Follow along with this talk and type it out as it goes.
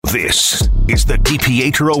This is the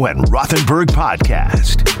DiPietro and Rothenberg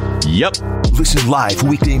podcast. Yep. Listen live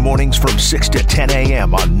weekday mornings from 6 to 10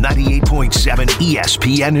 a.m. on 98.7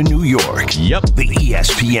 ESPN in New York. Yep. The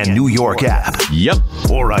ESPN New York app. Yep.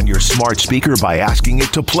 Or on your smart speaker by asking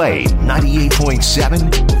it to play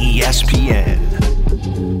 98.7 ESPN.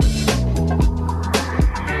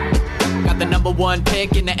 Got the number one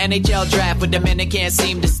pick in the NHL draft, but the men they can't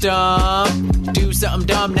seem to stump. Do something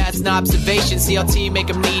dumb, that's an observation. CLT make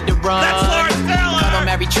them need to run. That's Lawrence Taylor! Cut them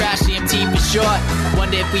every trash, CMT for short.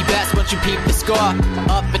 Wonder if we best once you peep the score.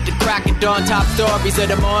 Up at the crack of dawn, top stories of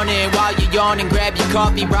the morning. While you're yawning, grab your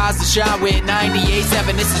coffee, rise to shine with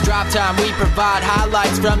 98.7. This is Drop Time. We provide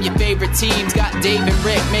highlights from your favorite teams. Got Dave and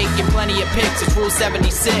Rick making plenty of picks. It's Rule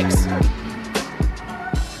 76.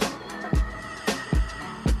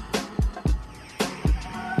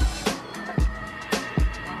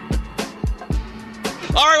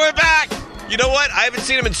 All right, we're back. You know what? I haven't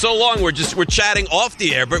seen him in so long. We're chatting off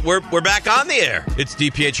the air, but we're back on the air. It's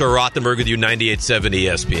DiPietro Rothenberg with you, 98.7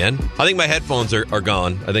 ESPN. I think my headphones are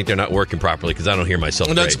gone. I think they're not working properly because I don't hear myself.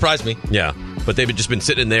 Well, doesn't surprise me. Yeah, but they've just been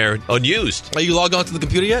sitting there unused. Are you logged on to the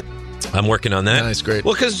computer yet? I'm working on that. Nice, great.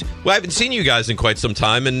 Well, because I haven't seen you guys in quite some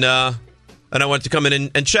time, and I wanted to come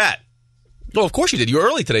in and chat. Oh, of course you did. You were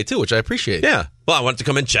early today, too, which I appreciate. Yeah. Well, I wanted to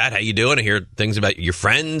come and chat. How you doing? I hear things about your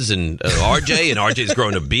friends and RJ, and RJ's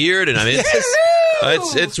growing a beard, and I mean,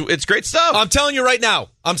 it's great stuff. I'm telling you right now.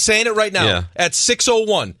 I'm saying it right now. Yeah. At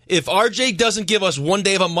 6:01, if RJ doesn't give us one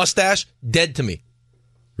day of a mustache, dead to me.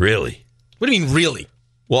 Really? What do you mean, really?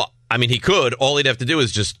 Well, I mean, he could. All he'd have to do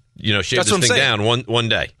is just, shave That's this what I'm thing saying. down one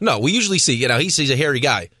day. No, we usually see, he's a hairy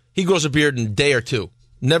guy. He grows a beard in a day or two.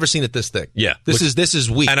 Never seen it this thick. Yeah. This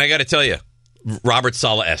is weak. And I got to tell you, Robert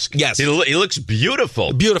Saleh-esque. Yes. He looks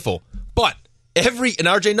beautiful. Beautiful. But and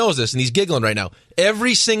RJ knows this, and he's giggling right now.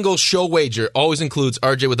 Every single show wager always includes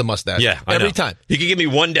RJ with a mustache. Yeah, I every know. time. He could give me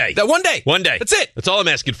one day. That one day. One day. That's it. That's all I'm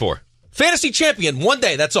asking for. Fantasy champion, one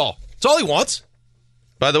day. That's all. That's all he wants.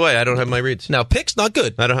 By the way, I don't have my reads. Now, picks, not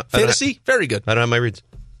good. Fantasy, very good. I don't have my reads.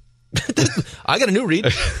 I got a new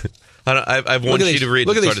read. I have one sheet of reads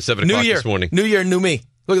that started at 7 o'clock this morning. New year, new me.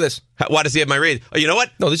 Look at this. Why does he have my read? Oh, you know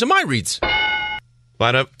what? No, these are my reads.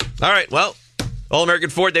 Line up. All right, well, All-American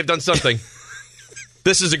Ford, they've done something.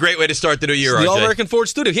 This is a great way to start the new year, RJ. The All-American Ford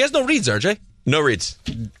studio. He has no reads, RJ. No reads.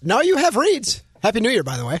 No, you have reads. Happy New Year,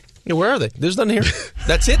 by the way. Yeah, where are they? There's none here.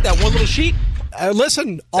 That's it? That one little sheet?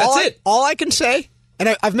 Listen, That's it. All I can say,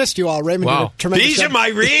 and I've missed you all, Raymond. Wow. Did a tremendous These job. are my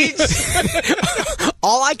reads?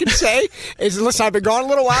 All I can say is, listen, I've been gone a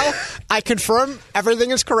little while. I confirm everything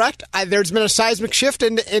is correct. There's been a seismic shift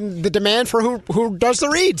in the demand for who does the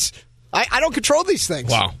reads. I don't control these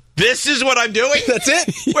things. Wow. This is what I'm doing? That's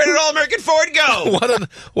it? Where did All-American Ford go? What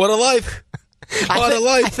a life. What a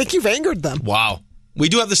life. I think you've angered them. Wow. We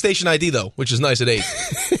do have the station ID, though, which is nice at 8.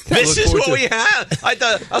 This is what we have. I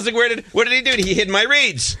was like, what did he do? He hid my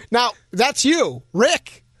reads. Now, that's you.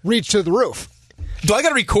 Rick reads to the roof. Do I got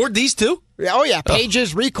to record these, too? Oh, yeah.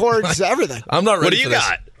 Pages, records, everything. I'm not ready What do you for this.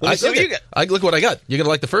 got? Let me see what you got. Look what I got. You're going to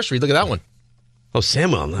like the first read. Look at that one. Oh,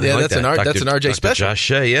 Samuel. I Yeah, like that's that. an RJ special. Josh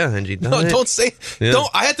Shea, yeah. And No, don't say. Yeah. Don't.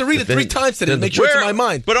 I had to read it 3 times today to make sure it's in my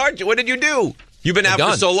mind. But RJ, what did you do? You've been out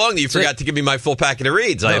for so long that you forgot to give me my full packet of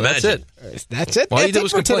reads, I imagine. That's it. That's it. All you That's did it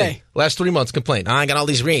was for complain. today. Last 3 months, complain. I got all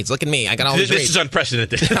these reads. Look at me. I got all these This reads. is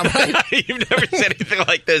unprecedented. You've never said anything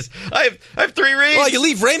like this. I have 3 reads. Well, you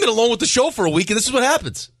leave Raymond alone with the show for a week, and this is what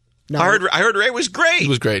happens. No. I heard Ray was great. He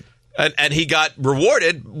was great. And he got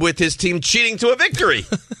rewarded with his team cheating to a victory.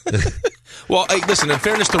 Well, hey, listen, in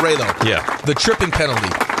fairness to Ray, though, Yeah. the tripping penalty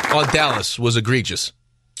on Dallas was egregious.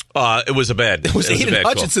 It was a bad It was a Aiden bad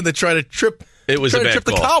call. Hutchinson that tried to trip. It was tried a to bad trip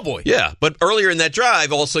the call. Cowboy. Yeah, but earlier in that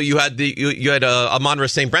drive, also you had Amon-Ra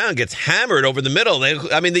St. Brown gets hammered over the middle.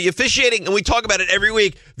 The officiating, and we talk about it every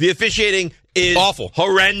week. The officiating is awful,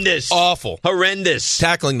 horrendous, awful, horrendous.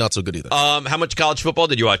 Tackling not so good either. How much college football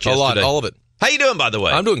did you watch yesterday? A lot, all of it. How you doing, by the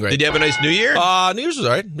way? I'm doing great. Did you have a nice New Year? New Year's was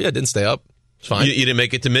all right. Yeah, it didn't stay up. It's fine. You didn't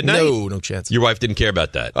make it to midnight? No chance. Your wife didn't care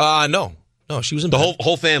about that? No, she was in the bed.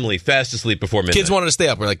 whole family fast asleep before midnight. Kids wanted to stay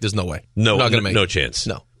up. We're like, there's no way. No, not gonna make no it. chance.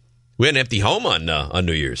 No. We had an empty home on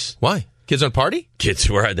New Year's. Why? Kids on party? Kids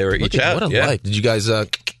were each out. What a life. Did you guys...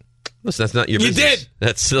 Listen, that's not your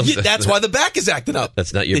business. You did. That's why the back is acting up.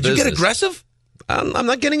 That's not your business. Did you get aggressive? I'm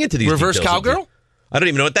not getting into these reverse details cowgirl? I don't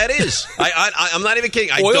even know what that is. I'm not even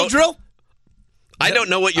kidding. Oil drill? I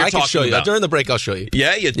don't know what you're talking show you. about. During the break, I'll show you.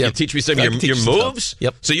 Yeah, you teach me some of your moves?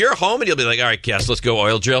 Yep. So you're home and you'll be like, all right, Cass, let's go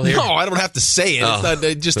oil drill here? No, I don't have to say it. Oh.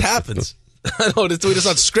 It just happens. I know, it's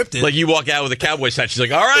not scripted. Like you walk out with a Cowboys hat. She's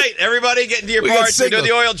like, all right, everybody get into your parts. We do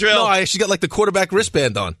the oil drill. No, I actually got like the quarterback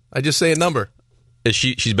wristband on. I just say a number.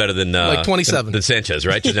 She's better than like 27 than Sanchez,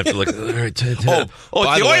 right? She doesn't have to look. All right, it's by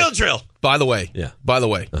the the way- oil drill. By the way, Yeah. By the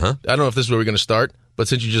way, I don't know if this is where we're going to start, but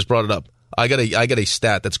since you just brought it up, I got a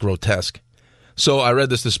stat that's grotesque. So I read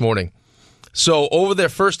this morning. So over their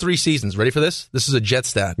first 3 seasons, ready for this? This is a Jet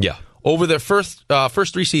stat. Yeah. Over their first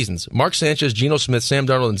 3 seasons, Mark Sanchez, Geno Smith, Sam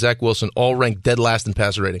Darnold, and Zach Wilson all ranked dead last in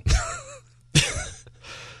passer rating.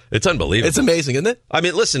 It's unbelievable. It's amazing, isn't it? I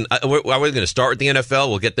mean, listen, I was going to start with the NFL.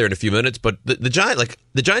 We'll get there in a few minutes, but the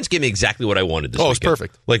Giants gave me exactly what I wanted this Oh, it's weekend.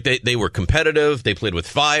 perfect. Like, they were competitive. They played with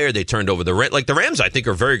fire. They turned over the Rams, I think,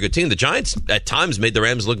 are a very good team. The Giants, at times, made the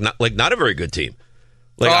Rams look not a very good team.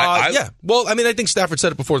 Like, yeah. Well, I mean, I think Stafford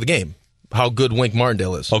said it before the game, how good Wink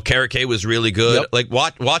Martindale is. Oh, Carrick was really good. Yep. Like,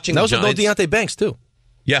 watching That the was with no Giants. Deontay Banks, too.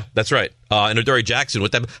 Yeah, that's right. And Adoree Jackson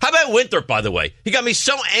with them. How about Winthrop, by the way? He got me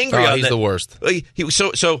so angry on He's that. the worst. He was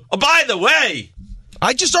so. Oh, by the way,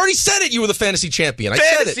 I just already said it. You were the fantasy champion. I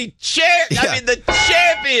said fantasy it. champion. Yeah. I mean, the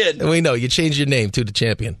champion. And we know you changed your name to the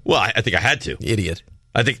champion. Well, I think I had to. Idiot.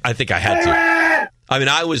 I think I had to. I mean,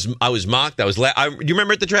 I was mocked. Do you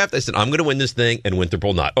remember at the draft? I said, I'm going to win this thing, and Winthrop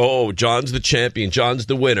will not. Oh, John's the champion. John's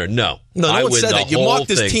the winner. No, No I one win said the that. You whole mocked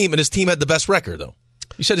his thing. team, and his team had the best record, though.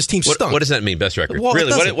 You said his team stunk. What does that mean, best record? Well, really?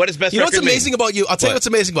 it doesn't. What is best You know record what's amazing mean? about you? I'll tell you What? what's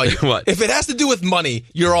amazing about you. What? If it has to do with money,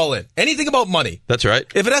 you're all in. Anything about money. That's right.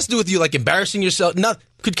 If it has to do with you, like embarrassing yourself,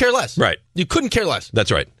 could care less. Right. You couldn't care less.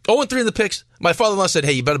 That's right. 0-3 in the picks. My father-in-law said,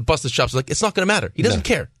 hey, you better bust his chops. I was like, it's not going to matter. He doesn't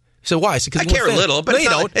care. He said, why? I said, I care a little, but no, it's you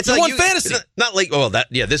not, don't. It's you not won you, fantasy. It's not like,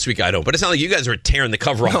 this week I don't, but it's not like you guys are tearing the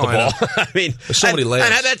cover off No, the I know. ball. I mean, There's so many layers.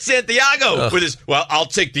 And had that Santiago with his, I'll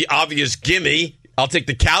take the obvious gimme. I'll take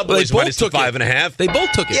the Cowboys minus the 5.5. They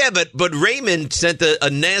both took it. Yeah, but Raymond sent a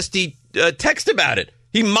nasty text about it.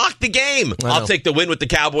 He mocked the game. I know. I'll take the win with the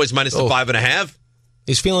Cowboys minus the 5.5.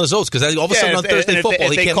 He's feeling his oats because all of a sudden on Thursday football,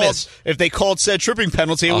 he can't miss. If they called said tripping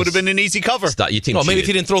penalty, it would have been an easy cover. Stop. Your team Well, maybe if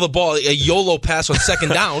cheated. he didn't throw the ball, a YOLO pass on second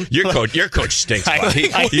down. Your coach stinks. I buddy.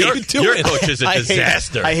 hate- Your doing? coach is a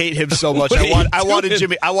disaster. I hate him so much. What are you I wanted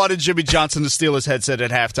doing? I wanted Jimmy Johnson to steal his headset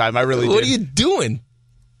at halftime. I really What did. are you doing?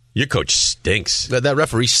 Your coach stinks. That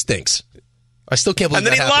referee stinks. I still can't believe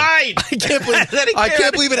And then that he happened. lied. I can't believe. And then he I came can't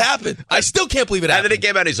out- believe it happened. I still can't believe it And happened. then he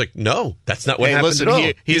came out and he's like, no, that's not what Hey, happened listen, at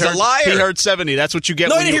all. he's a liar. He heard 70. That's what you get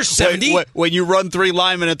No, when I didn't you hear 70. When you run 3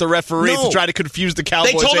 linemen at the referee No. to try to confuse the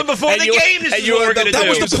Cowboys. They told him before the game this is what we're gonna That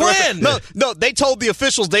do. was the plan. No, they told the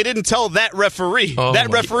officials. They didn't tell that referee. Oh, that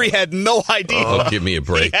my referee had no idea. Oh, give me a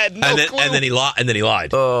break. He had no clue. And then he lied. And then he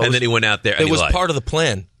lied. And then he went out there and It he was lied. part of the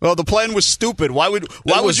plan. Well, the plan was stupid. Why would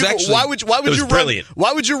was you actually- it was brilliant.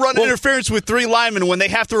 Why would you run interference with 3 linemen when they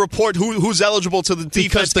have to report who's eligible to the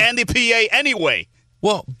defense and the PA anyway?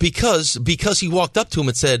 Well, because he walked up to him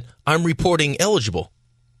and said, "I'm reporting eligible,"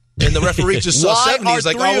 and the referee just saw Why 70. He's are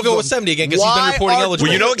like, three "Oh, we'll of go them- with 70 again because he's been why reporting are eligible."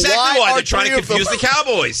 Well, you know exactly Why why. are They're trying to 3 of them- confuse the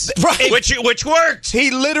Cowboys. Right. Which worked.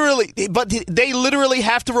 They literally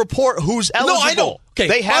have to report who's eligible. No, I know. Okay,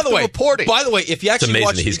 They have by the to way, report it. By the way, if you actually amazing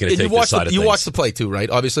watch, that he's gonna and take you watch this side of you things. watch the play too, right?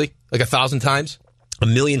 Obviously, like 1,000 times.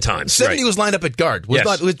 1,000,000 times. 70 right. was lined up at guard. Was Yes.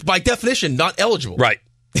 not, was by definition not eligible. Right.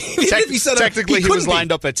 Technically, he was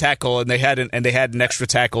lined up at tackle, and they had an extra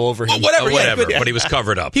tackle over him. Whatever, yeah, Whatever. but- But he was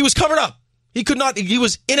covered up. He was covered up. He could not. He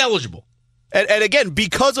was ineligible. And again,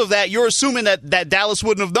 because of that, you're assuming that Dallas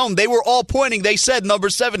wouldn't have known. They were all pointing. They said number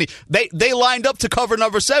 70. They lined up to cover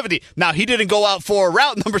number 70. Now, he didn't go out for a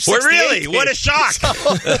route number 68. Well, really? What a shock.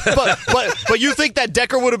 but you think that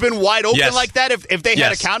Decker would have been wide open Yes. like that if they had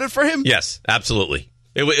Yes. accounted for him? Yes, absolutely.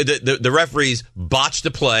 The referees botched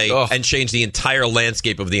the play and changed the entire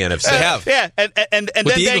landscape of the NFC. They have. Yeah, and then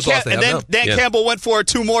With the Eagles lost, they have now. Dan Yeah. Campbell went for it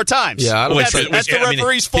 2 more times. Yeah, I don't that's, think so. that's the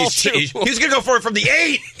referee's fault too. He's going to go for it from the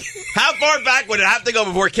 8. How far back would it have to go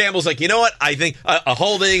before Campbell's like, you know what? I think a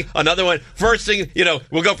holding, another one. First thing,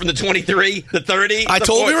 we'll go from the 23, the 30. I the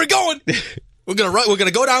told 40. we were going. We're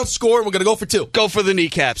gonna go down, score, and we're gonna go for 2. Go for the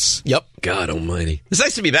kneecaps. Yep, God almighty. It's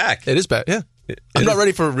nice to be back. it is bad. Yeah, I'm not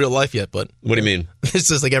ready for real life yet, but What do you mean? it's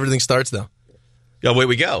just like everything starts now. Away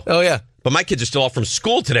we go. Oh yeah, But my kids are still off from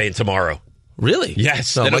school today and tomorrow. really?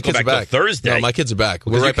 Yes. No, They my don't go kids are back back till Thursday. No, my kids are back.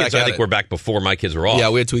 We're Because right your back kids, at I think it. we're back before my kids were off. Yeah,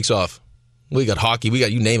 we had 2 weeks off. We got hockey. We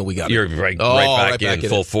got you name it. We got You're it. right Oh, back in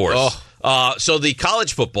full it. force. Oh. So the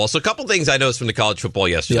college football. So a couple things I noticed from the college football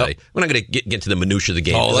yesterday. Yep. We're not going to get into the minutia of the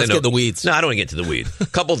game. Oh, 'cause let's I know- get in the weeds. No, I don't want to get into the weeds. A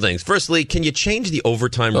couple things. Firstly, can you change the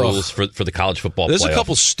overtime rules for the college football There's playoff? a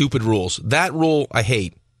couple stupid rules. That rule I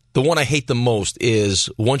hate. The one I hate the most is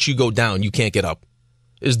once you go down, you can't get up.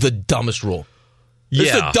 Is the dumbest rule.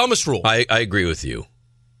 It's the dumbest rule. I agree with you.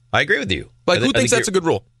 I agree with you. Like, I who thi- I thinks think that's a good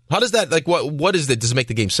rule? How does that, like, what is it? Does it make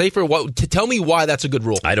the game safer? Tell me why that's a good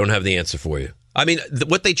rule. I don't have the answer for you. I mean,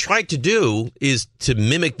 what they tried to do is to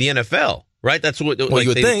mimic the NFL. right? That's what you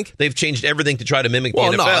would think. They've changed everything to try to mimic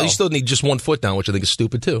well, the NFL. No, you still need just 1 foot down, which I think is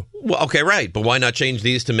stupid too. Well, okay, right, but why not change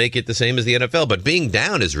these to make it the same as the NFL? But being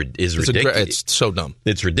down is ridiculous. It's so dumb.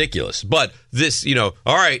 It's ridiculous. But this, all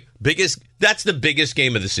right, that's the biggest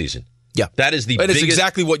game of the season. Yeah, that is the biggest. It's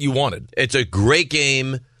exactly what you wanted. It's a great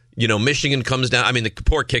game. Michigan comes down. I mean, the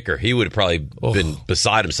poor kicker, he would have probably been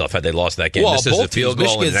beside himself had they lost that game. Well, this is a field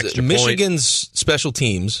goal and an extra point. Michigan's special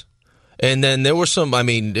teams, and then there were some,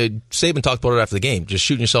 Saban talked about it after the game, just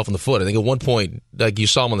shooting yourself in the foot. I think at one point, like you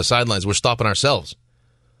saw him on the sidelines, we're stopping ourselves.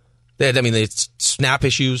 They had snap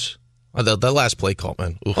issues. The last play call,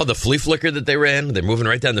 man. Oof. Oh, the flea flicker that they ran. They're moving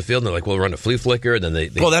right down the field, and they're like, we'll run a flea flicker, and then they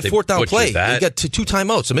that fourth down play, you that. got two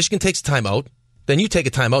timeouts. So Michigan takes a timeout. Then you take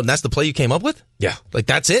a timeout, and that's the play you came up with? Yeah. Like,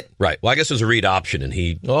 that's it? Right. Well, I guess it was a read option, and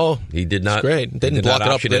he did not. Great. They didn't block it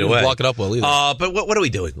up. They didn't block it up well either. But what are we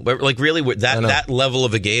doing? We're that level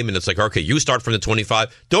of a game, and it's like, okay, you start from the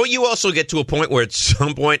 25. Don't you also get to a point where at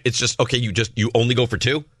some point it's just, okay, you only go for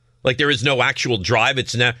 2? Like, there is no actual drive.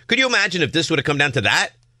 It's now. Could you imagine if this would have come down to that?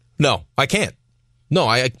 No, I can't.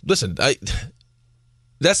 No, listen,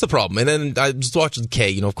 that's the problem. And then I was watching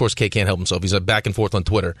Kay. Of course, Kay can't help himself. He's back and forth on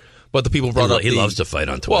Twitter. But the people brought up... He loves to fight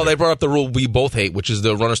on Twitter. Well, they brought up the rule we both hate, which is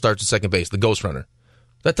the runner starts at second base, the ghost runner.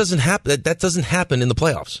 That doesn't happen. That doesn't happen in the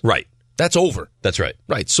playoffs. Right. That's over. That's right.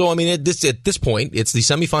 Right. So, at this point, it's the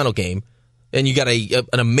semifinal game, and you got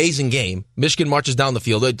an amazing game. Michigan marches down the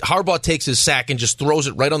field. Harbaugh takes his sack and just throws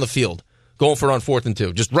it right on the field, going for it on 4th and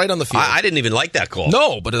 2. Just right on the field. I didn't even like that call.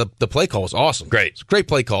 No, but the play call was awesome. Great. It's a great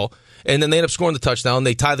play call. And then they end up scoring the touchdown.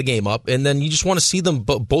 They tie the game up. And then you just want to see them,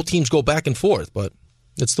 both teams go back and forth. But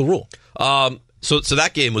it's the rule. So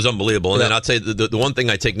that game was unbelievable. And then I'll tell you the one thing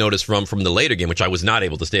I take notice from the later game, which I was not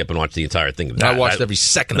able to stay up and watch the entire thing of that. I watched every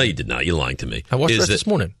second of it. No, you did not. You're lying to me. I watched it this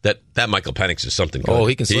morning. That Michael Penix is something good. Oh,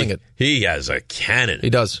 he can sling it. He has a cannon. He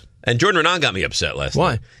does. And Jordan Renan got me upset last night.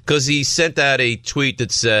 Why? Because he sent out a tweet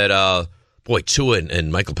that said, boy, Tua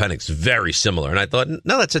and Michael Penix very similar. And I thought,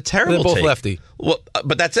 no, that's a terrible They're both take. lefty. Well,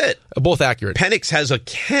 but that's it. Both accurate. Penix has a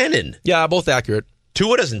cannon. Yeah, both accurate.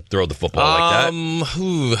 Tua doesn't throw the football like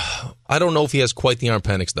that. I don't know if he has quite the arm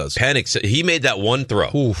Penix does. Penix, he made that one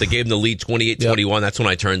throw that gave him the lead 28-21. Yep. That's when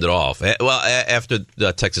I turned it off. Well, after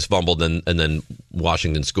Texas fumbled and then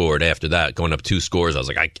Washington scored after that, going up 2 scores, I was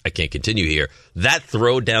like, I can't continue here. That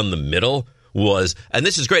throw down the middle was, and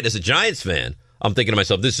this is great as a Giants fan, I'm thinking to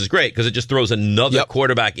myself, this is great because it just throws another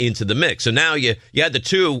quarterback into the mix. So now you had the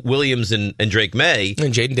 2, Williams and Drake May.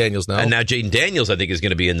 And Jaden Daniels now. And now Jaden Daniels, I think, is going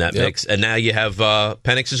to be in that mix. And now you have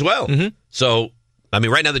Penix as well. Mm-hmm. So,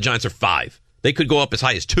 right now the Giants are 5. They could go up as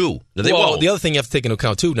high as 2. No, they won't. The other thing you have to take into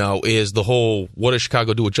account, too, now is the whole, what does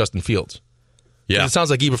Chicago do with Justin Fields? Yeah. It sounds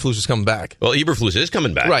like Eberflus is coming back. Well, Eberflus is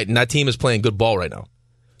coming back. Right, and that team is playing good ball right now.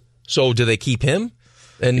 So do they keep him?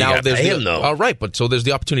 And now there's him, though. All right, but so there's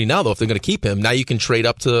the opportunity now, though, if they're going to keep him. Now you can trade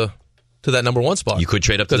up to that number 1 spot. You could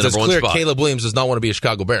trade up to the number 1 spot. Because it's clear Caleb Williams does not want to be a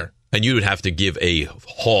Chicago Bear. And you would have to give a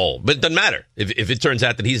haul. But it doesn't matter. If it turns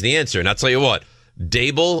out that he's the answer. And I'll tell you what,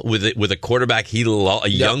 Dable with a quarterback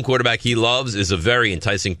young quarterback he loves is a very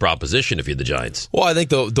enticing proposition if you're the Giants. Well, I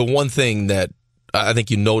think the one thing that I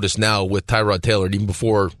think you notice now with Tyrod Taylor, even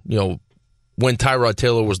before, when Tyrod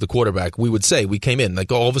Taylor was the quarterback, we would say, we came in,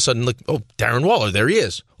 like all of a sudden, like, oh, Darren Waller, there he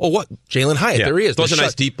is. Oh, what? Jalen Hyatt, there he is. That was a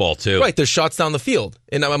nice deep ball, too. Right, there's shots down the field.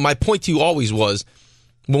 And my point to you always was,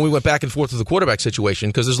 when we went back and forth with the quarterback situation,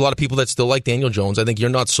 because there's a lot of people that still like Daniel Jones. I think you're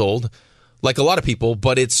not sold, like a lot of people,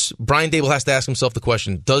 but it's Brian Dable has to ask himself the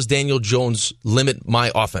question, does Daniel Jones limit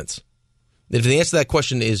my offense? If the answer to that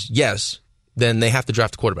question is yes, then they have to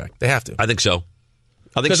draft a quarterback. They have to. I think so.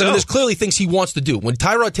 Because there's clearly things he wants to do. When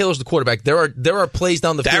Tyrod Taylor's the quarterback, there are plays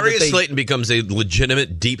down the field. Darius Slayton becomes a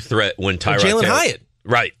legitimate deep threat when Tyrod Taylor. Jalen Hyatt.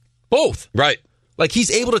 Right. Both. Right. Like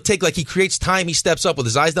he's able to take, he creates time, he steps up with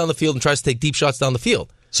his eyes down the field and tries to take deep shots down the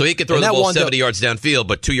field. So he can throw the ball 70 yards downfield,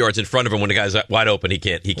 but 2 yards in front of him when the guy's wide open, he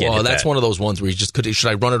can't hit that. That's one of those ones where he just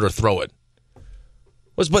should I run it or throw it?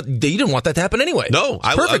 But you didn't want that to happen anyway. No.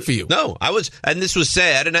 It's perfect for you. No, and this was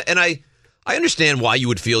sad, and I understand why you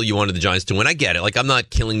would feel you wanted the Giants to win. I get it. Like, I'm not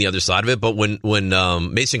killing the other side of it, but when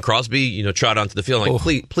Mason Crosby, trot onto the field, I'm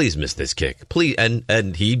like, please miss this kick. Please.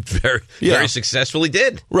 And he very successfully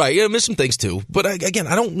did. Right. Yeah, missed some things too. But again,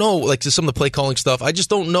 I don't know, just some of the play calling stuff. I just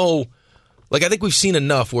don't know. I think we've seen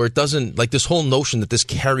enough where it doesn't, this whole notion that this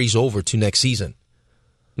carries over to next season.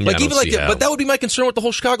 But that would be my concern with the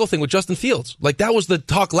whole Chicago thing with Justin Fields. That was the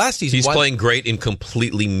talk last season. He's playing great in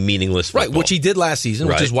completely meaningless football. Right, which he did last season,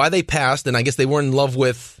 which is why they passed, and I guess they weren't in love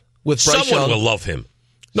with Bryce Young. Someone will love him.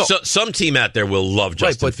 No. So, some team out there will love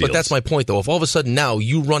Justin Fields. Fields. But that's my point, though. If all of a sudden now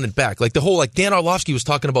you run it back, like the whole, like Dan Orlovsky was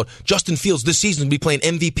talking about Justin Fields this season will be playing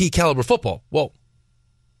MVP caliber football. Well,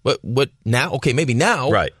 what now? Okay, maybe now.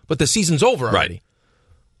 Right. But the season's over already. Right.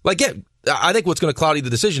 Like, yeah, I think what's going to cloudy the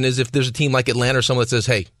decision is if there's a team like Atlanta or someone that says,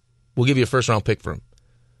 hey, we'll give you a first-round pick for him.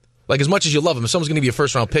 Like, as much as you love him, if someone's going to give you a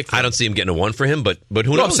first-round pick for him. I don't see him getting a 1 for him, but who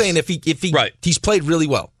knows? No, I'm saying if he right. he's played really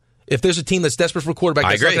well. If there's a team that's desperate for a quarterback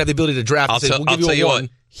that's not going to have the ability to draft and say, we'll give you a 1.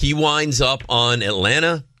 What, he winds up on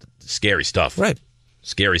Atlanta, scary stuff. Right.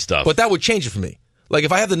 Scary stuff. But that would change it for me. Like,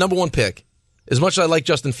 if I have the number 1 pick, as much as I like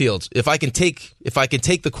Justin Fields, if I can take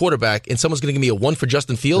the quarterback and someone's going to give me a 1 for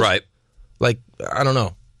Justin Fields, right. Like, I don't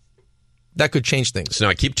know. That could change things. So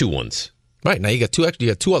now I keep 2 1s. Right, now you got 2 extra.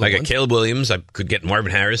 You got 2 other I got ones. Caleb Williams. I could get Marvin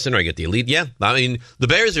Harrison, or I get the elite. Yeah, I mean, the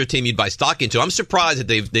Bears are a team you'd buy stock into. I'm surprised that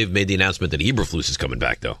they've made the announcement that Eberflus is coming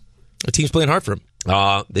back, though. The team's playing hard for him. They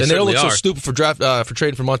and they don't look are. so stupid for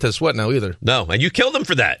trading for Montez Sweat now either. No, and you killed him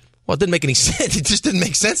for that. Well, it didn't make any sense. It just didn't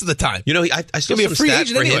make sense at the time. You know, I still be a some free stats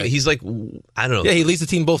agent for him. anyway. He's like, I don't know. Yeah, he leads the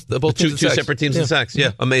team both teams two in sacks. separate teams in sacks.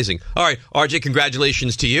 Yeah, amazing. All right, RJ,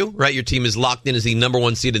 congratulations to you. Right, your team is locked in as the number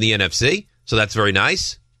 1 seed in the NFC, so that's very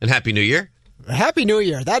nice. And Happy New Year. Happy New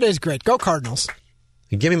Year. That is great. Go Cardinals.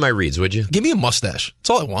 Give me my reads, would you? Give me a mustache. That's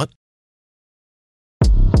all I want.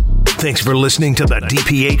 Thanks for listening to the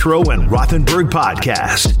DiPietro and Rothenberg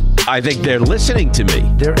podcast. I think they're listening to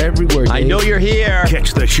me. They're everywhere, Dave. I know you're here.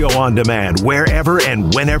 Catch the show on demand wherever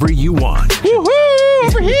and whenever you want. Woohoo!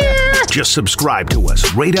 Over here! Just subscribe to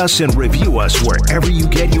us, rate us, and review us wherever you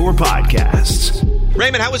get your podcasts.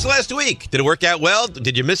 Raymond, how was last week? Did it work out well?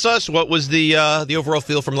 Did you miss us? What was the overall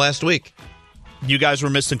feel from last week? You guys were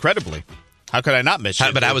missed incredibly. How could I not miss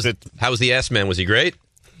you? But how was the ass man? Was he great?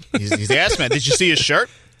 He's the ass man. Did you see his shirt?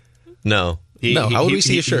 No. How would we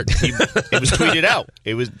see his shirt? It was tweeted out.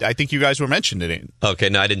 It was. I think you guys were mentioning it. Okay,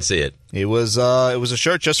 no, I didn't see it. It was a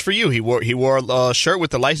shirt just for you. He wore a shirt with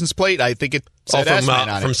the license plate. I think it said ass man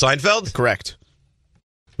on it. From Seinfeld? Correct.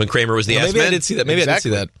 When Kramer was the ass man? Maybe I did see that. Maybe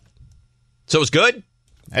Exactly. I didn't see that. So it was good?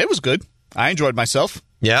 It was good. I enjoyed myself.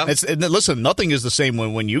 Yeah. Listen, nothing is the same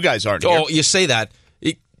when you guys aren't here. Oh, you say that.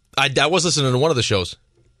 I was listening to one of the shows.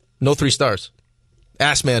 No 3 stars.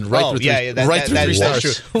 Ass man, right through 3 stars.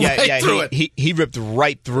 True. Right through it. He ripped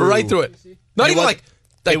right through. Right through it. Not even like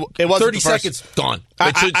it wasn't 30 the first- seconds, gone.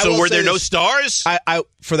 So were there no stars? I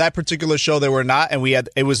for that particular show there were not, and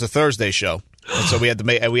it was a Thursday show, and so we had to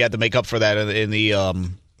make up for that in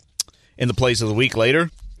the place of the week later.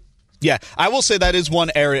 Yeah, I will say that is one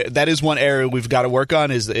area. That is one area we've got to work on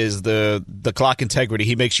is the clock integrity.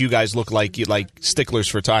 He makes you guys look like sticklers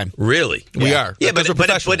for time. Really? We are. Yeah, Because but we're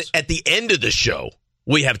professionals. at the end of the show,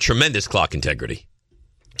 we have tremendous clock integrity.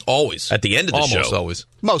 Always. At the end of the show. Almost always.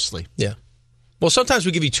 Mostly. Yeah. Well, sometimes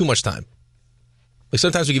we give you too much time. Like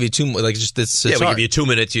sometimes we give you too much. Like just it's Yeah, we hard. give you 2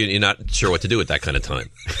 minutes. You're not sure what to do at that kind of time.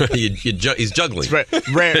 He's juggling. It's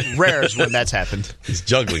rare is when that's happened. He's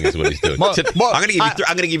juggling is what he's doing. I'm going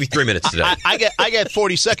to give you 3 minutes today. I get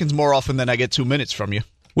 40 seconds more often than I get 2 minutes from you.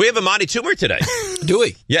 We have Amani Toomer today. Do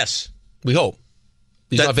we? Yes. We hope.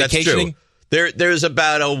 He's not That's vacationing. true. There's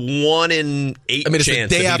about a 1 in 8 I mean, it's chance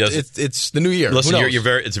the day that he after. does. It's the new year. Listen, Who knows?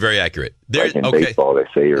 it's very accurate. Like in baseball, they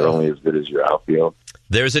say you're only as good as your outfield.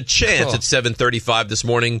 There's a chance at 7:35 this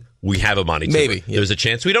morning we have Amani Toomer. Maybe, yeah. There's a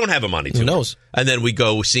chance we don't have Amani Toomer. Who knows? And then we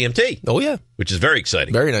go CMT. Oh yeah, which is very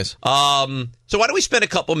exciting. Very nice. So why don't we spend a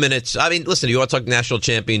couple minutes? I mean, listen, you want to talk national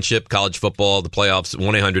championship, college football, the playoffs,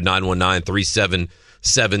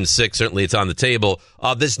 1-800-919-3776. Certainly it's on the table.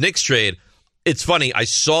 This Knicks trade, it's funny. I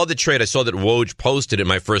saw the trade. I saw that Woj posted it.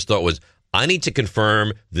 My first thought was, I need to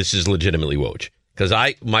confirm this is legitimately Woj. Because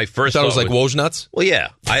my first thought was like Woj nuts? Well, yeah.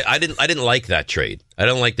 I didn't like that trade. I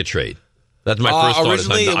don't like the trade. That's my first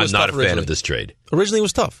thought. I'm not a fan of this trade. Originally, it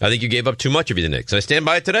was tough. I think you gave up too much of the Knicks. And I stand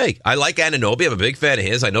by it today. I like Anunoby. I'm a big fan of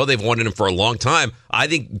his. I know they've wanted him for a long time. I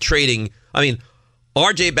think trading,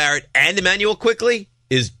 R.J. Barrett and Emmanuel Quickley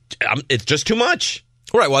it's just too much.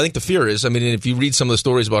 Right. Well, I think the fear is, if you read some of the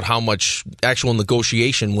stories about how much actual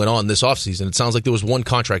negotiation went on this offseason, it sounds like there was one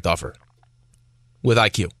contract offer with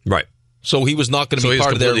IQ. Right. So he was not going to be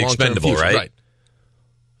part of their long-term expendable, future. right?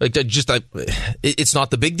 Like it's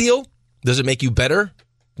not the big deal. Does it make you better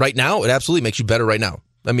right now? It absolutely makes you better right now.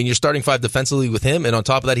 You're starting 5 defensively with him, and on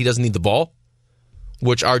top of that, he doesn't need the ball,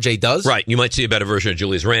 which RJ does. Right. You might see a better version of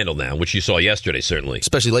Julius Randle now, which you saw yesterday, certainly.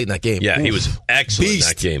 Especially late in that game. Yeah, Oof. he was excellent in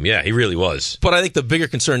that game. Yeah, he really was. But I think the bigger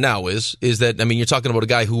concern now is that, you're talking about a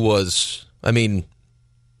guy who was,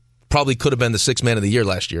 probably could have been the 6th man of the year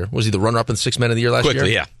last year. Was he the runner-up in the 6th man of the year last year?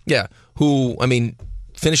 Quickly, yeah. Yeah. Who,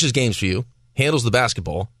 finishes games for you, handles the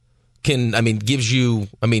basketball, gives you,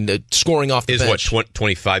 scoring off the Is bench. what,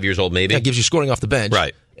 25 years old maybe? Yeah, gives you scoring off the bench.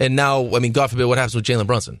 Right. And now, God forbid, what happens with Jalen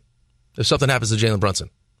Brunson? If something happens to Jalen Brunson.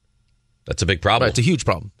 That's a big problem. Right, it's a huge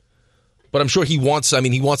problem. But I'm sure he wants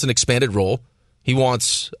an expanded role. He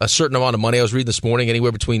wants a certain amount of money. I was reading this morning,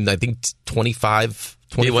 anywhere between, I think, 25.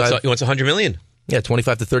 He wants $100 million. Yeah,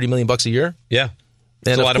 $25 to $30 million a year. Yeah.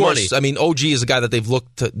 And a lot of money. OG is a guy that they've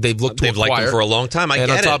looked to They've liked acquire. him for a long time. I and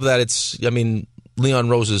get on top it. of that, it's, Leon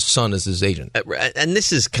Rose's son is his agent. And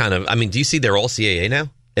this is kind of, do you see they're all CAA now?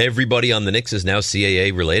 Everybody on the Knicks is now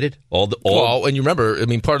CAA related? Well, and you remember,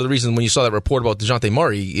 part of the reason when you saw that report about DeJounte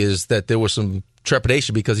Murray is that there was some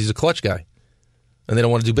trepidation because he's a clutch guy. And they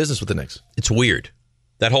don't want to do business with the Knicks. It's weird.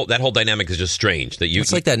 That whole dynamic is just strange.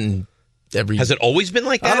 It's like that in every... Has it always been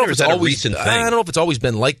like that, I don't know or if is it's that always, a recent thing? I don't know if it's always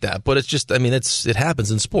been like that, but it's just, it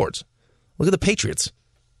happens in sports. Look at the Patriots.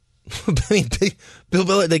 Bill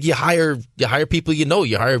Belichick, you hire people you know,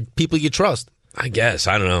 you hire people you trust. I guess.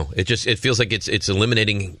 I don't know. It feels like it's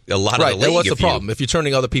eliminating a lot of the league. Right, what's the problem? If you're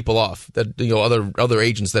turning other people off, that other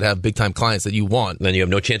agents that have big-time clients that you want. Then you have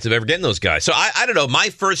no chance of ever getting those guys. So I don't know. My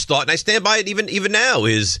first thought, and I stand by it even now,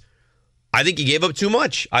 is I think he gave up too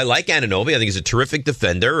much. I like Anunoby. I think he's a terrific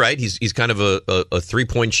defender, right? He's kind of a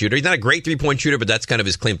three-point shooter. He's not a great three-point shooter, but that's kind of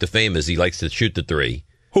his claim to fame is he likes to shoot the three.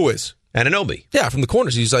 Who is? Anunoby. Yeah, from the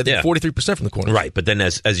corners. He's, I think, 43% from the corners. Right, but then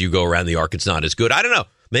as you go around the arc, it's not as good. I don't know.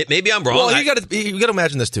 Maybe I'm wrong. Well, you got to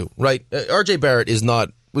imagine this, too, right? R.J. Barrett was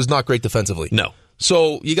not great defensively. No.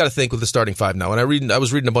 So you got to think with the starting five now. And I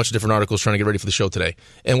was reading a bunch of different articles trying to get ready for the show today.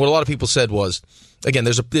 And what a lot of people said was, again,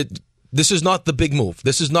 this is not the big move.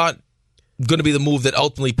 This is not going to be the move that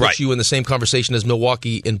ultimately puts you in the same conversation as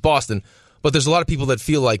Milwaukee and Boston. But there's a lot of people that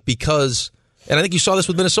feel like because, and I think you saw this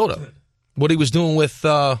with Minnesota, what he was doing with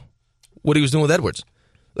Edwards.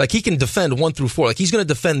 Like he can defend 1 through 4. Like he's going to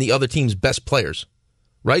defend the other team's best players.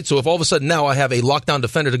 Right? So if all of a sudden now I have a lockdown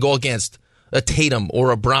defender to go against a Tatum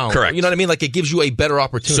or a Brown. Correct. You know what I mean? Like it gives you a better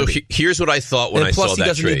opportunity. So here's what I thought when I saw that trade. Plus he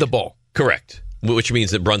doesn't need the ball. Correct. Which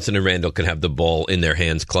means that Brunson and Randall can have the ball in their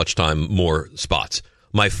hands, clutch time, more spots.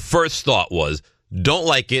 My first thought was, don't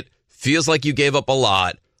like it. Feels like you gave up a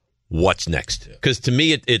lot. What's next? Because to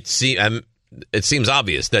me, it seems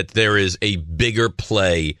obvious that there is a bigger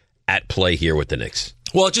play at play here with the Knicks.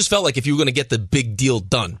 Well, it just felt like if you were going to get the big deal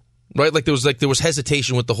done, right? Like there was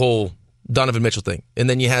hesitation with the whole Donovan Mitchell thing, and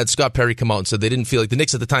then you had Scott Perry come out and said they didn't feel like the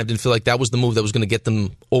Knicks at the time didn't feel like that was the move that was going to get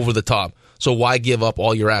them over the top. So why give up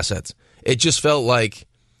all your assets? It just felt like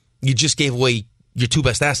you just gave away your 2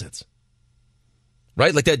 best assets.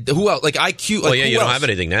 Right? Like that. Who else? Like IQ. Well, you don't have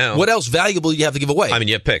anything now. What else valuable do you have to give away?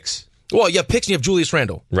 You have picks. Well, you have picks and you have Julius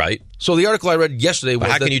Randle. Right. So the article I read yesterday was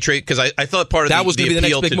how can you trade? Because I thought part of that was going to be the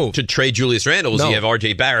next big move to trade Julius Randle was you have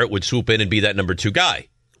R.J. Barrett would swoop in and be that number 2 guy.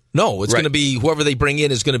 No, it's going to be whoever they bring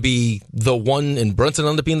in is going to be the 1, and Brunson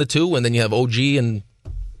end up being the 2, and then you have OG and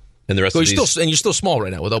the rest of these. And you're still small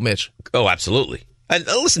right now without Mitch. Oh, absolutely. And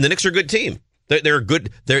listen, the Knicks are a good team. They're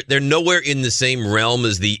good. They're nowhere in the same realm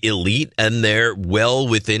as the elite, and they're well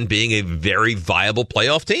within being a very viable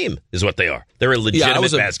playoff team. Is what they are. They're a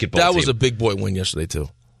legitimate basketball team. That was a big boy win yesterday too.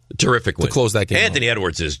 Terrific win to close that game. Anthony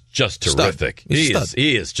Edwards is just terrific.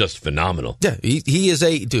 He is just phenomenal. Yeah, he is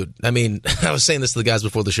a dude. I was saying this to the guys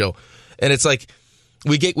before the show, and it's like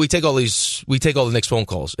we take all the Knicks phone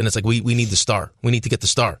calls, and it's like we need the star. We need to get the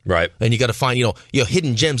star. Right. And you got to find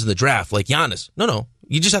hidden gems in the draft like Giannis. No.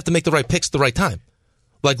 You just have to make the right picks at the right time.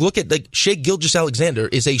 Like, look at Shai Gilgeous-Alexander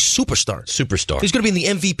is a superstar. He's going to be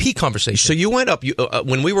in the MVP conversation. So you went up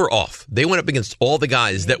when we were off. They went up against all the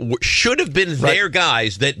guys that should have been their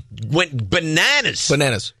guys that went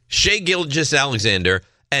bananas. Shai Gilgeous-Alexander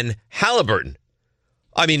and Halliburton.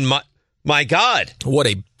 My God, what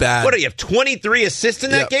do you have 23 assists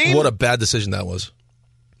in that game? What a bad decision that was,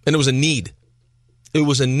 and it was a need. It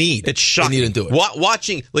was a need. It's shocking. And he didn't do it.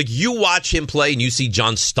 Watching, you watch him play and you see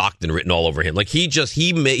John Stockton written all over him. Like he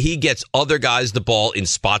gets other guys the ball in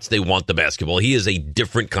spots they want the basketball. He is a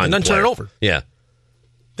different kind of player. Turn it over. Yeah.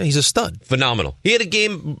 He's a stud. Phenomenal. He had a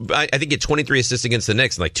game, I think he had 23 assists against the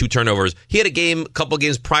Knicks and 2 turnovers. He had a couple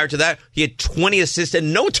games prior to that. He had 20 assists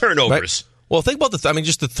and no turnovers. Right. Well, think about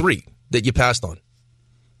just the 3 that you passed on.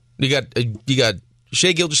 You got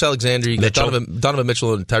Shai Gilgeous-Alexander, you got Donovan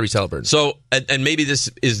Mitchell, and Tyrese Halliburton. So, and maybe this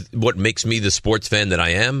is what makes me the sports fan that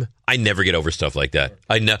I am. I never get over stuff like that.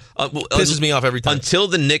 Pisses me off every time. Until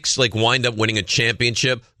the Knicks wind up winning a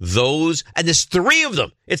championship, and there's 3 of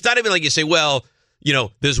them. It's not even like you say, well,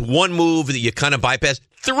 there's one move that you kind of bypass.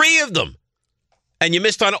 3 of them, and you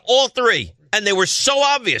missed on all 3. And they were so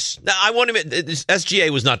obvious. Now, I want to admit, SGA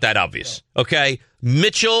was not that obvious, okay?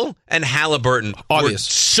 Mitchell and Halliburton Obvious. were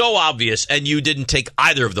so obvious, and you didn't take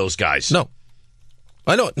either of those guys. No.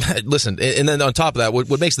 I know. Listen, and then on top of that,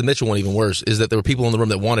 what makes the Mitchell one even worse is that there were people in the room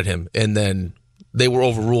that wanted him, and then they were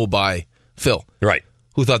overruled by Phil. Right.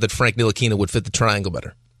 Who thought that Frank Ntilikina would fit the triangle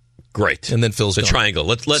better. Great. And then Phil's the gone. triangle.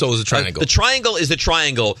 So is the triangle. The triangle is the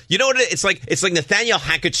triangle. You know what it's like? It's like Nathaniel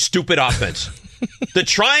Hackett's stupid offense. The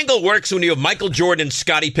triangle works when you have Michael Jordan,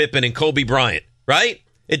 Scottie Pippen, and Kobe Bryant, right?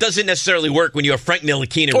 It doesn't necessarily work when you have Frank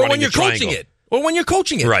Ntilikina running when you're the triangle. coaching it. Or when you're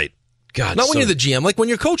coaching it. Right. God, Not when you're the GM, like when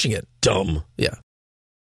you're coaching it. Dumb. Yeah.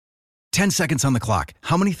 10 seconds on the clock.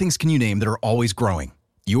 How many things can you name that are always growing?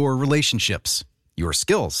 Your relationships, your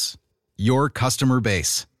skills, your customer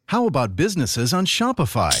base. How about businesses on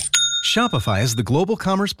Shopify? Shopify is the global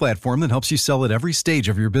commerce platform that helps you sell at every stage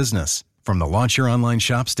of your business. From the launch your online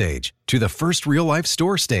shop stage, to the first real-life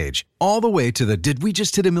store stage, all the way to the did we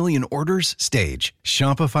just hit a million orders stage.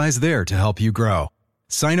 Shopify's there to help you grow.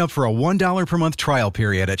 Sign up for a $1 per month trial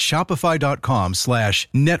period at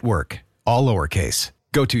shopify.com/network, all lowercase.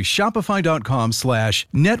 Go to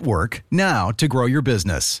shopify.com/network now to grow your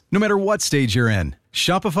business, no matter what stage you're in.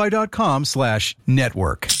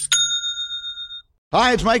 Shopify.com/network.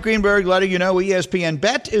 Hi, it's Mike Greenberg letting you know ESPN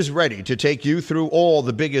Bet is ready to take you through all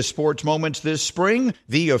the biggest sports moments this spring.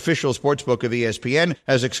 The official sportsbook of ESPN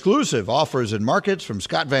has exclusive offers and markets from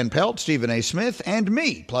Scott Van Pelt, Stephen A. Smith, and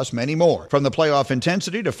me, plus many more. From the playoff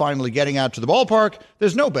intensity to finally getting out to the ballpark,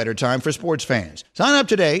 there's no better time for sports fans. Sign up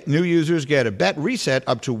today. New users get a bet reset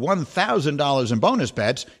up to $1,000 in bonus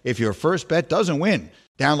bets if your first bet doesn't win.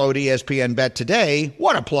 Download ESPN Bet today.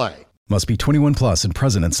 What a play. Must be 21 plus and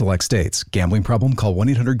present in select states. Gambling problem? Call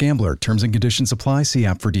 1-800-GAMBLER. Terms and conditions apply. See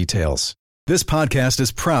app for details. This podcast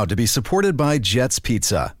is proud to be supported by Jets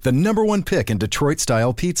Pizza, the #1 pick in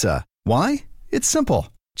Detroit-style pizza. Why? It's simple.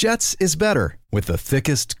 Jets is better. With the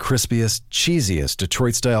thickest, crispiest, cheesiest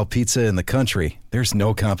Detroit-style pizza in the country, there's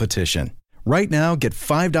no competition. Right now, get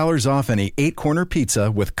 $5 off any 8-corner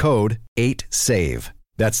pizza with code 8SAVE.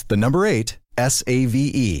 That's the number 8,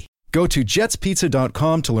 SAVE. Go to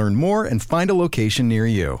jetspizza.com to learn more and find a location near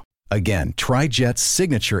you. Again, try Jet's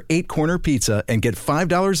signature 8-corner pizza and get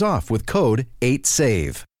 $5 off with code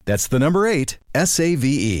 8SAVE. That's the number 8,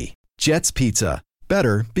 SAVE. Jet's Pizza.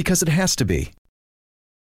 Better because it has to be.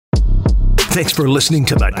 Thanks for listening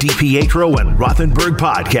to the DiPietro and Rothenberg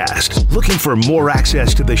podcast. Looking for more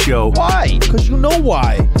access to the show? Why? Because you know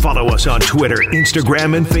why. Follow us on Twitter,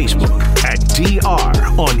 Instagram, and Facebook at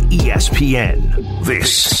DR on ESPN.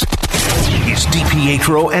 This is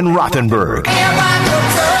DiPietro and Rothenberg.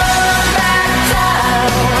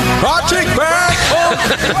 I'll take back home.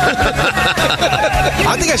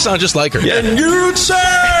 I think I sound just like her. Yeah. And you'd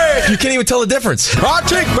say you can't even tell the difference. I'll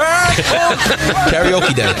take back home.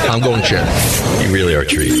 Karaoke day. I'm going chair. You really are a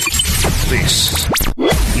treat. This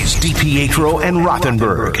is DiPietro and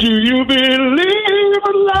Rothenberg. Do you believe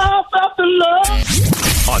in life after love?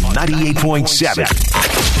 On 98.7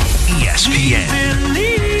 ESPN.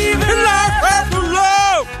 Believe in life after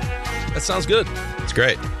love. That sounds good. It's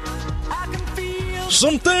great.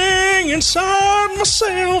 Something inside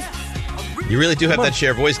myself. You really do have that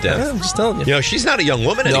Cher voice, Yeah, Dan. I'm just telling you. You know, she's not a young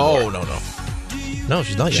woman anymore. No. No,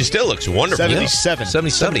 she's not. She still looks wonderful. 77.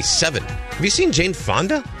 77. Have you seen Jane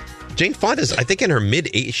Fonda? Jane Fonda's, I think, in her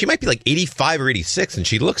mid-80s. She might be like 85 or 86, and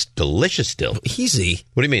she looks delicious still. Easy.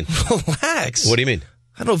 What do you mean? Relax. What do you mean?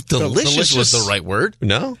 I don't know if delicious was the right word.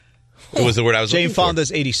 No? It was the word I was Jane looking for.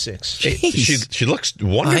 Fonda's 86. She looks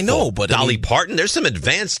wonderful. I know, but Dolly Parton. There's some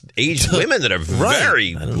advanced aged women that are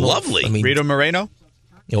very lovely. I mean, Rita Moreno,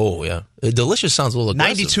 oh yeah, delicious sounds a little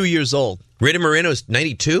aggressive. 92 years old. Rita Moreno's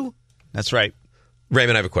 92. That's right.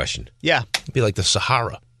 Raymond, I have a question. Yeah. It'd be like the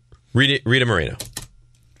Sahara. Rita Moreno.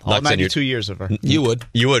 All Knocks on 92 years of her. You would.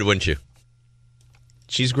 You would, wouldn't you?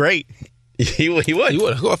 She's great. He would. You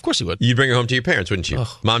would. Of course you would. You'd bring her home to your parents, wouldn't you?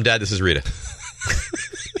 Oh. Mom, Dad, this is Rita.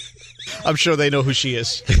 I'm sure they know who she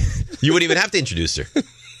is. You wouldn't even have to introduce her. You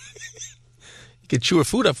could chew her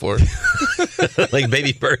food up for her. Like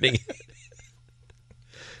baby burning.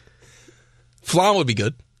 Flan would be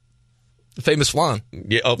good. The famous flan.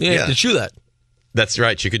 Yeah, Yeah, to chew that. That's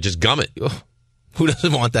right. She could just gum it. Who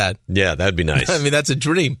doesn't want that? Yeah, that'd be nice. I mean, that's a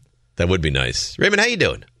dream. That would be nice. Raymond, how you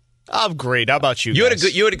doing? I'm great. How about you? You guys?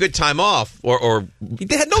 had a good time off, or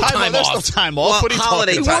They had no time There's off. no time off. Well, What are you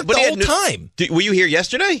holiday talking time. about? What the you whole had time? Were you here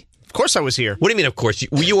yesterday? Of course I was here. What do you mean? Of course,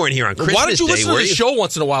 you weren't here on Christmas Why don't you Day, listen to were the you? show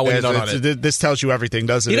once in a while when you're not on it? This tells you everything,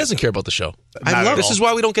 doesn't He it? doesn't care about the show. Not at This all. is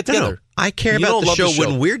why we don't get No, together. I care You about don't the love show, the show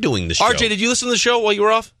when we're doing the show. RJ, did you listen to the show while you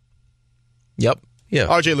were off? Yep. Yeah.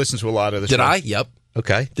 RJ listens to a lot of the show. Did I? Yep.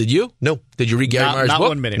 Okay. Did you? No. Did you read Gary Meyer's Not book?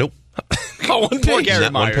 1 minute. Nope. Oh, one Poor page. Gary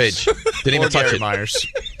Not one Myers. page. Didn't even touch Gary it. Myers.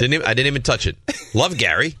 I didn't even touch it. Love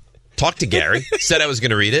Gary. Talked to Gary. Said I was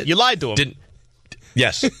going to read it. You lied to him.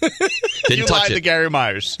 Yes. Didn't You touch lied it. to Gary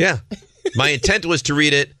Myers. Yeah. My intent was to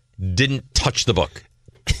read it. Didn't touch the book.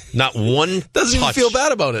 Not one Doesn't even touch. feel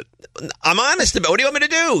bad about it. I'm honest about it. What do you want me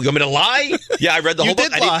to do? You want me to lie? Yeah, I read the You whole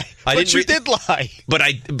book. did lie. But you did lie.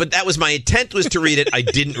 But that was my intent, was to read it. I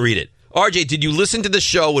didn't read it. RJ, did you listen to the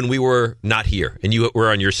show when we were not here and you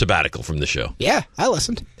were on your sabbatical from the show? Yeah, I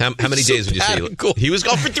listened. How many days would you say? Sabbatical. He was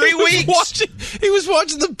gone for 3 weeks. He was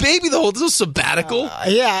watching the baby the whole sabbatical.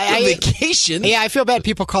 Vacation. Yeah, I feel bad.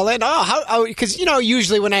 People call in. Because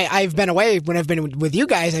usually when I've been away, when I've been with you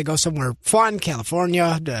guys, I go somewhere fun,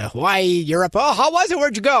 California, Hawaii, Europe. Oh, how was it?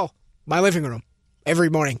 Where'd you go? My living room every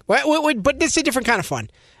morning. But it's a different kind of fun.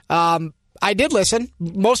 I did listen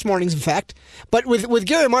most mornings, in fact. But with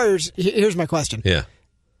Gary Myers, here's my question. Yeah.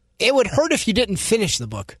 It would hurt if you didn't finish the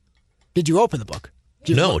book. Did you open the book?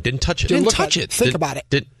 No, didn't touch it. Didn't touch it. Think about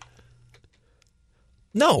it.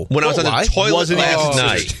 No. When I was on the toilet last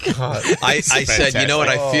night, I said, you know what?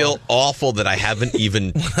 I feel awful that I haven't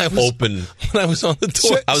even opened. When I was on the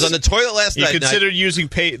toilet. I was on the toilet last You night. considered using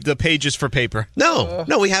the pages for paper? No,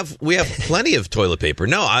 we have plenty of toilet paper.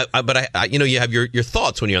 No, but you have your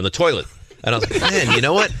thoughts when you're on the toilet. And I was like, man, you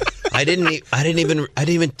know what? I didn't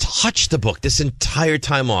even touch the book this entire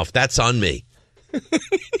time off. That's on me.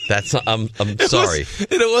 I'm sorry.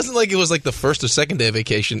 It wasn't like it was like the first or second day of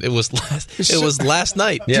vacation. It was last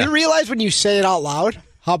night. Yeah. Do you realize when you say it out loud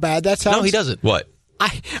how bad that sounds? No, he doesn't. What?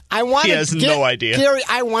 I wanted. He has no idea. Gary,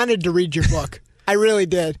 I wanted to read your book. I really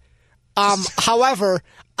did. However,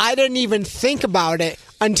 I didn't even think about it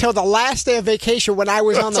until the last day of vacation when I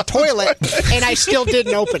was on the toilet, and I still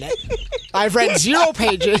didn't open it. I've read 0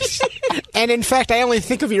 pages, and in fact, I only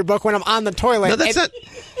think of your book when I'm on the toilet. No, that's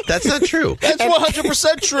not true. That's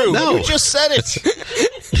 100% true. No. You just said it.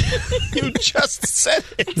 You just said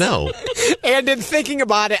it. No. And in thinking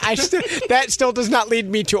about it, that still does not lead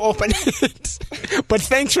me to open it. But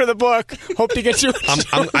thanks for the book. Hope to get you.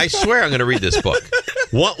 I swear I'm going to read this book.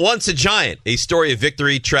 Once a Giant, a story of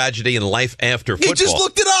victory, tragedy, and life after football. He just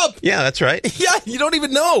looked it up. Yeah, that's right. Yeah, you don't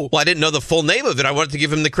even know. Well, I didn't know the full name of it. I wanted to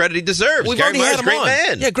give him the credit he deserves. We've Gary already Myers, had him great on.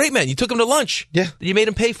 man. Yeah, great man. You took him to lunch. Yeah. You made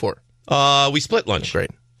him pay for it. We split lunch.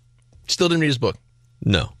 Great. Still didn't read his book.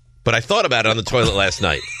 No. But I thought about it on the toilet last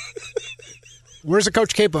night. Where's the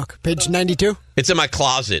Coach K book? Page 92? It's in my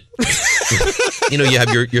closet. You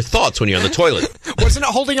have your thoughts when you're on the toilet. Wasn't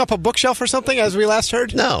it holding up a bookshelf or something, as we last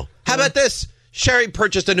heard? No. How about this? Sherry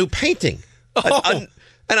purchased a new painting. And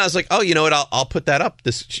I was like, oh, you know what? I'll put that up.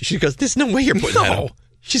 She goes, there's no way you're putting that up.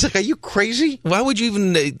 She's like, are you crazy? Why would you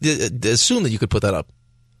even assume that you could put that up?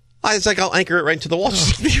 I was like, I'll anchor it right into the wall.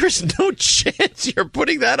 She's like, there's no chance you're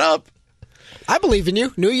putting that up. I believe in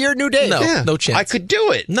you. New year, new day. No, no chance. I could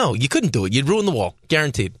do it. No, you couldn't do it. You'd ruin the wall.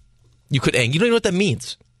 Guaranteed. You could anchor. You don't even know what that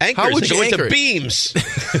means. Anchors. How would They you go anchor into it? beams.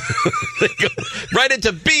 They go right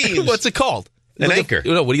into beams. What's it called? An anchor.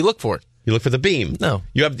 No, what do you look for? You look for the beam. No.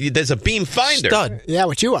 There's a beam finder. Stud. Yeah,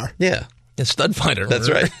 what you are. Yeah. A stud finder. That's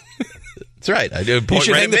right. That's right. I do. You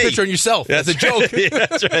should hang the picture on yourself. That's a joke. Yeah,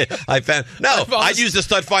 that's right. I used the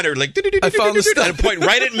stud finder like I found the stud. and point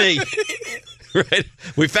right at me. Right.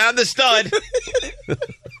 We found the stud.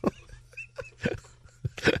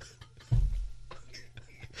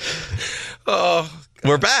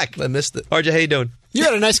 We're back. I missed it. RJ, how you doing? You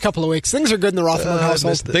had a nice couple of weeks. Things are good in the Rothenberg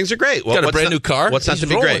household. Things are great. Got a what's brand not- new car? What's not He's to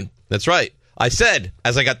be rolling. great? That's right. I said,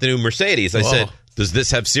 as I got the new Mercedes, I said, does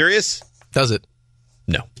this have Sirius? Does it?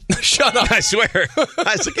 No. Shut up. I swear. I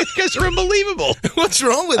was like, you guys are unbelievable. What's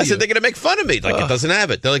wrong with I you? said, they're going to make fun of me. Like, it doesn't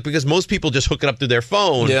have it. They're like, because most people just hook it up through their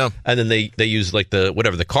phone. Yeah. And then they use, like, the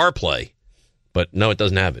CarPlay. But no, it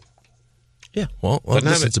doesn't have it. Yeah. Well Doesn't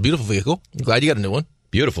have listen, it. it's a beautiful vehicle. I'm glad you got a new one.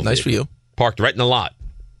 Beautiful. Nice vehicle. for you. Parked right in the lot.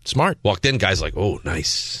 Smart. Walked in, guys like, oh,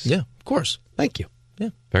 nice. Yeah, of course. Thank you. Yeah.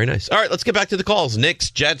 Very nice. All right, let's get back to the calls. Knicks,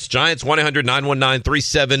 Jets, Giants,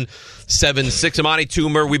 1-800-919-3776. Amani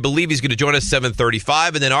Toomer, we believe he's going to join us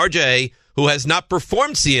 7:35. And then RJ, who has not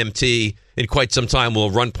performed CMT in quite some time, will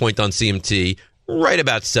run point on CMT right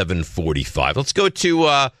about 7:45. Let's go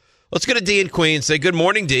to D in Queens. Say good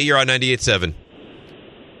morning, D. You're on 98.7.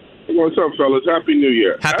 What's up, fellas? Happy New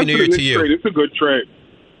Year. Happy New After Year the to Knicks you. Trade, it's a good trade.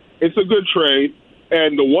 It's a good trade.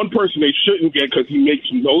 And the one person they shouldn't get, because he makes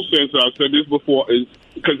no sense, I've said this before, is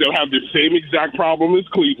because they'll have the same exact problem as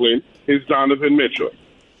Cleveland, is Donovan Mitchell.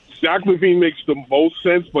 Zach LaVine makes the most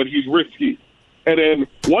sense, but he's risky. And then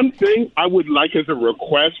one thing I would like as a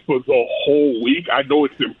request for the whole week, I know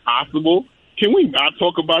it's impossible, can we not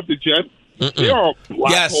talk about the Jets? They are a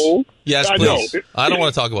black hole. Yes, please. I don't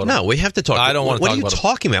want to talk about them. No, we have to talk. I don't want to talk about them. What are you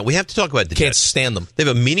talking about? We have to talk about the Can't Jets. stand them. They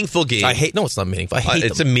have a meaningful game. No, it's not meaningful. I hate them.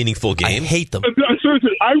 It's a meaningful game. I hate them. Seriously,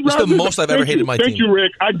 It's the most I've ever hated my team. Thank you,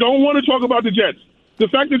 Rick. I don't want to talk about the Jets. The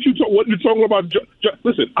fact that what you're talking about,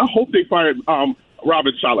 listen, I hope they fired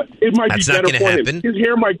Robert Saleh. It might That's be not better for happen. him. His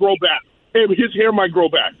hair might grow back. His hair might grow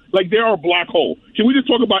back. Like, they are a black hole. Can we just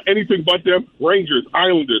talk about anything but them? Rangers,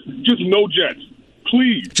 Islanders, just no Jets.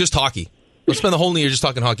 Please. Just hockey. Let's spend the whole year just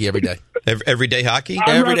talking hockey every day. Everyday hockey?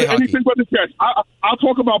 Everyday hockey. Anything but the Jets. I'll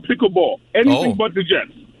talk about pickleball. Anything but the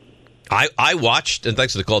Jets. I watched, and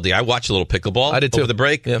thanks for the call, D. I watched a little pickleball. I did too. Over the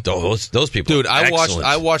break. Yeah. Those people. Dude, are excellent.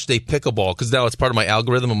 I watched a pickleball because now it's part of my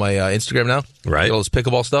algorithm on my Instagram now. Right. All this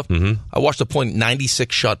pickleball stuff. Mm-hmm. I watched a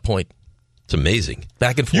 96 shot point. It's amazing.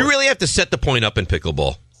 Back and forth. You really have to set the point up in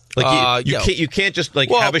pickleball. Like you can't just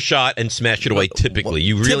have a shot and smash it away. Typically,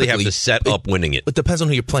 you really have to set up winning it. It depends on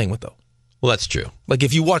who you're playing with, though. Well, that's true. Like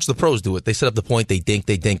if you watch the pros do it, they set up the point, they dink,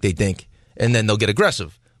 and then they'll get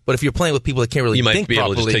aggressive. But if you're playing with people that can't really you might dink be able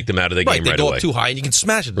properly, to just take them out of the game they right go away. up too high and you can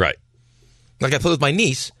smash it. Right. Like I play with my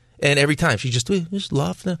niece, and every time she just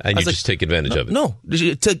laughs. And you just take advantage of it. No,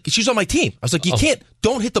 she's on my team. I was like,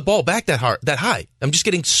 don't hit the ball back that high. I'm just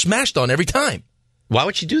getting smashed on every time. Why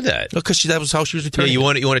would she do that? Because that was how she was returning. Yeah,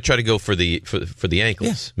 you want to try to go for the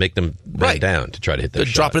ankles, make them bend down to try to hit that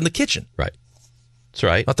shot. Drop it in the kitchen. Right. That's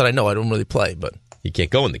right. Not that I know. I don't really play, but you can't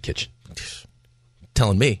go in the kitchen.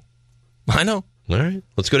 Telling me, I know. All right,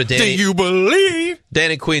 let's go to Danny. Do you believe?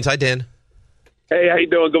 Dan in Queens. Hi, Dan. Hey, how you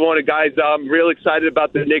doing? Good morning, guys. I'm real excited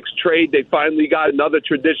about the Knicks trade. They finally got another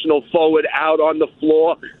traditional forward out on the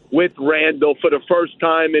floor with Randall for the first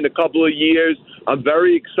time in a couple of years. I'm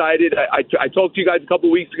very excited. I talked to you guys a couple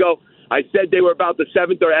of weeks ago. I said they were about the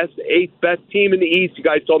 7th or 8th best team in the East. You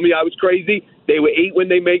guys told me I was crazy. They were 8 when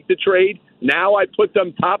they make the trade. Now I put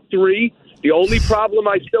them top 3. The only problem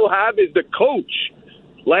I still have is the coach.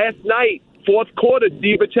 Last night, fourth quarter,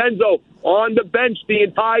 DiVincenzo on the bench the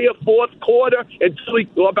entire fourth quarter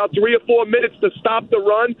until about 3 or 4 minutes to stop the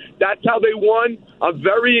run. That's how they won. I'm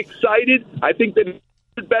very excited. I think the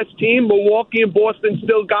best team, Milwaukee and Boston,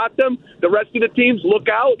 still got them. The rest of the teams, look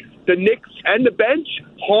out. The Knicks and the bench,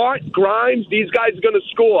 Hart, Grimes, these guys are going to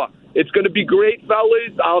score. It's going to be great,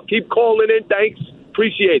 fellas. I'll keep calling in. Thanks.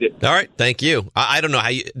 Appreciate it. All right. Thank you. I don't know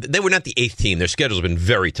how they were not the 8th team. Their schedule's been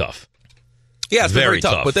very tough. Yeah, it's been very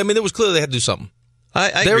tough. But I mean, it was clear they had to do something.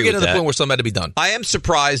 They were getting to the point where something had to be done. I am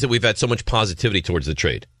surprised that we've had so much positivity towards the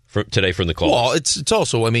trade today from the call. Well, it's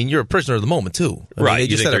also, I mean, you're a prisoner of the moment, too. Right. They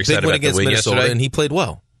just had a big win against Minnesota, yesterday? and he played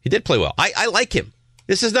well. He did play well. I like him.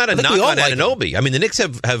 This is not a knock on Anunoby. I mean, the Knicks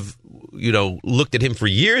have looked at him for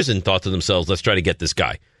years and thought to themselves, let's try to get this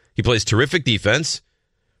guy. He plays terrific defense,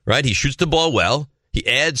 right? He shoots the ball well. He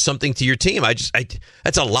adds something to your team.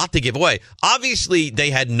 That's a lot to give away. Obviously, they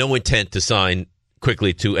had no intent to sign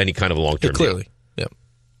quickly to any kind of a long-term deal. Clearly.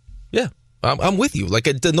 Yeah. I'm with you. Like,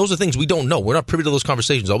 those are things we don't know. We're not privy to those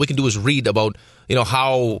conversations. All we can do is read about,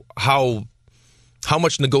 how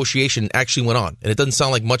much negotiation actually went on. And it doesn't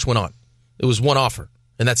sound like much went on. It was one offer,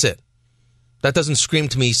 and that's it. That doesn't scream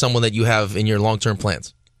to me someone that you have in your long-term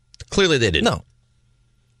plans. Clearly they didn't. No.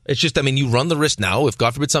 It's just, I mean, you run the risk now. If,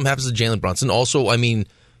 God forbid, something happens to Jalen Brunson. Also, I mean,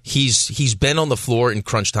 he's been on the floor in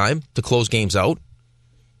crunch time to close games out.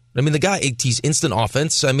 I mean, the guy, he's instant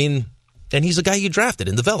offense. I mean, and he's a guy you drafted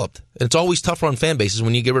and developed. And it's always tougher on fan bases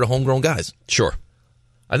when you get rid of homegrown guys. Sure.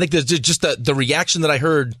 I think there's just the reaction that I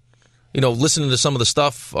heard, listening to some of the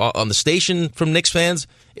stuff on the station from Knicks fans.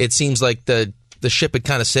 It seems like the ship had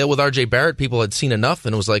kind of sailed with R.J. Barrett. People had seen enough,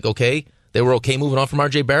 and it was like, okay, they were okay moving on from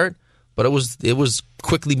R.J. Barrett. But it was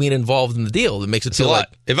quickly being involved in the deal that makes it feel like.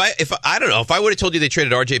 If I don't know, if I would have told you they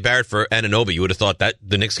traded R.J. Barrett for Anunoby, you would have thought that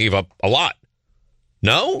the Knicks gave up a lot.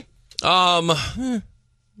 No? I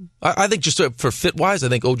think just for fit wise, I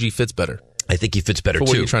think OG fits better. I think he fits better for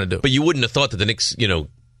too. What you're trying to do. But you wouldn't have thought that the Knicks,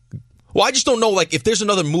 Well, I just don't know. Like, if there's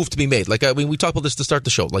another move to be made, like, I mean, we talked about this to start the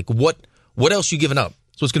show. Like, what else are you giving up?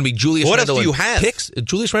 So it's going to be Julius Randle. What else do you have? Picks?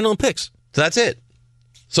 Julius Randle and picks. So that's it.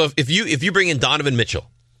 So if you bring in Donovan Mitchell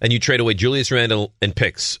and you trade away Julius Randle and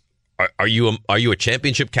picks, are you a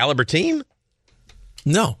championship caliber team?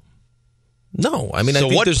 No. I mean, I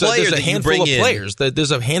think there's a handful of players.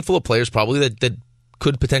 There's a handful of players probably that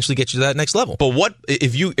could potentially get you to that next level. But what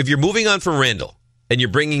if you're moving on from Randle and you're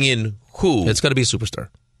bringing in who? It's got to be a superstar.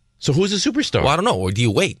 So who's a superstar? Well, I don't know. Or do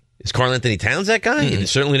you wait? Is Karl Anthony Towns that guy? It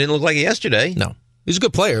certainly didn't look like it yesterday. No. He's a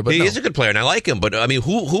good player, but he is a good player, and I like him. But I mean,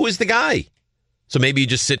 who is the guy? So maybe you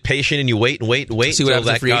just sit patient and you wait. See what happens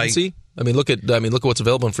in free agency. I mean, look at what's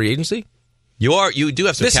available in free agency. You do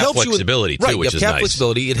have some cap flexibility too, right, which is cap nice.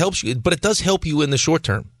 Flexibility. It helps you, but it does help you in the short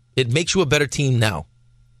term. It makes you a better team now.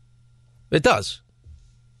 It does.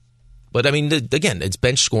 But, I mean, again, it's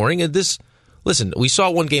bench scoring. And listen, we saw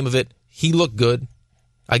one game of it. He looked good.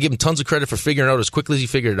 I give him tons of credit for figuring it out as quickly as he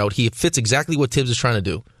figured it out. He fits exactly what Tibbs is trying to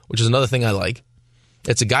do, which is another thing I like.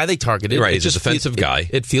 It's a guy they targeted. Right, he's a defensive guy.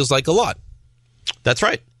 It feels like a lot. That's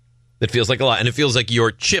right. It feels like a lot. And it feels like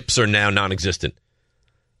your chips are now non-existent.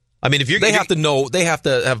 I mean, they have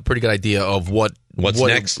to have a pretty good idea of what's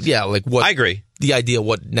next. Yeah, like what. I agree. The idea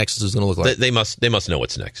what next is going to look like. They must know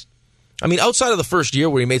what's next. I mean, outside of the first year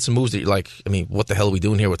where he made some moves that you're like, I mean, what the hell are we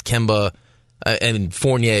doing here with Kemba and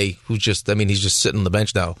Fournier, who's just, I mean, he's just sitting on the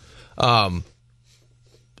bench now.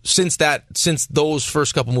 Since those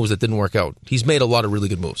first couple moves that didn't work out, he's made a lot of really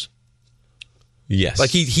good moves. Yes, like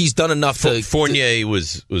he's done enough to. Fournier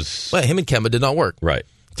was well, him and Kemba did not work right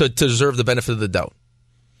to deserve the benefit of the doubt.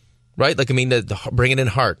 Right, like I mean, bringing in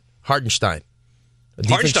Hartenstein.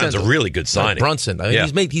 Hartenstein's a really good signing. Brunson, I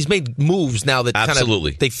mean, he's made moves now that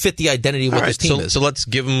absolutely they fit the identity of what this team is. So let's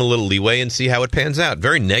give him a little leeway and see how it pans out.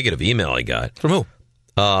 Very negative email I got from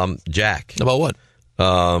who? Jack. About what?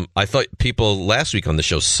 I thought people last week on the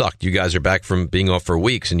show sucked. You guys are back from being off for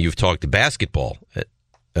weeks, and you've talked basketball.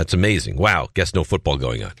 That's amazing. Wow. Guess no football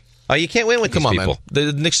going on. Oh, you can't win with these people. Man.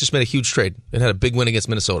 The Knicks just made a huge trade and had a big win against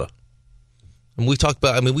Minnesota. And we talked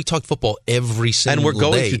football every single day. And we're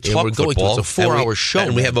going to talk football. It's a 4-hour show.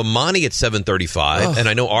 And we have Amani at 7:35. And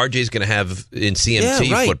I know RJ's going to have in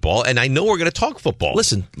CMT football. And I know we're going to talk football.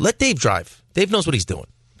 Listen, let Dave drive. Dave knows what he's doing.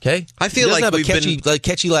 Okay? I feel he like doesn't have a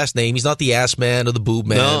catchy last name. He's not the ass man or the boob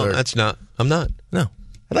man. No, that's not. I'm not. No.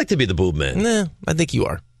 I'd like to be the boob man. Nah, I think you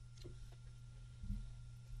are.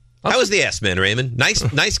 How was the ass man, Raymond?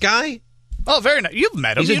 Nice guy? Oh, very nice. You've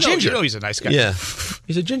met him. He's a ginger. You know he's a nice guy. Yeah.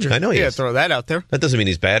 He's a ginger. I know he is. Yeah, throw that out there. That doesn't mean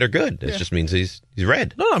he's bad or good. It just means he's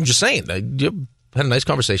red. No, I'm just saying. You had a nice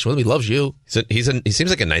conversation with him. He loves you. He seems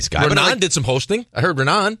like a nice guy. Renan did some hosting. I heard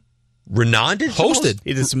Renan. Renan did hosted.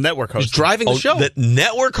 He did some network hosting. He's driving the show. The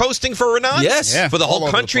network hosting for Renan? Yes. Yeah, for the whole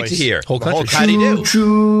country to hear. Whole country. How'd he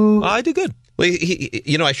do? I did good. Well,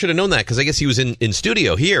 I should have known that because I guess he was in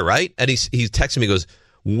studio here, right? And he's texting me, goes,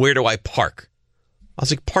 "Where do I park?" I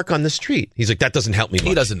was like, "Park on the street." He's like, "That doesn't help me much."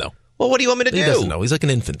 He doesn't know. Well, what do you want me to do? He doesn't know. He's like an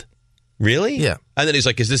infant. Really? Yeah. And then he's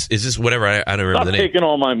like, "Is this whatever?" I don't remember the name. Taking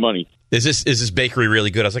all my money. Is this bakery really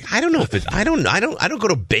good? I was like, I don't know if it. I don't go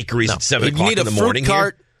to bakeries at 7 o'clock in the morning. You need a fruit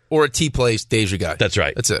cart or a tea place. Dave's your guy. That's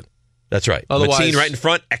right. That's it. That's right. Otherwise, Mateen right in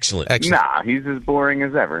front. Excellent. Nah, he's as boring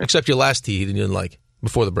as ever. Except your last tea he didn't like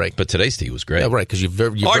before the break. But today's tea was great. Yeah, right. Because you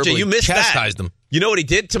RJ, you missed chastised that. him. You know what he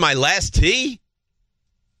did to my last tea?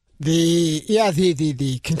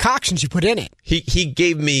 The concoctions you put in it. He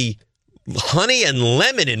gave me honey and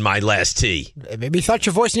lemon in my last tea. Maybe he thought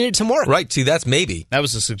your voice needed some work. Right. See, that's maybe. That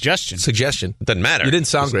was a suggestion. It doesn't matter. You didn't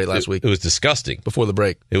sound great last week. It was disgusting. Before the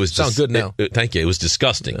break. It was sound good now. Thank you. It was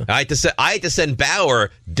disgusting. Yeah. I had to send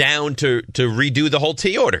Bauer down to redo the whole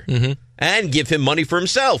tea order and give him money for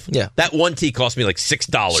himself. Yeah. That one tea cost me like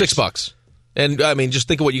 $6. $6. And I mean, just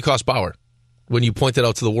think of what you cost Bauer when you pointed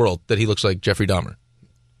out to the world that he looks like Jeffrey Dahmer.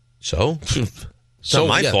 So? It's not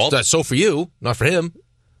my fault. So for you, not for him.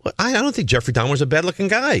 Well, I don't think Jeffrey Dahmer's a bad-looking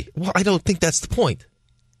guy. Well, I don't think that's the point.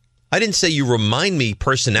 I didn't say you remind me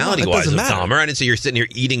personality-wise of Dahmer. I didn't say you're sitting here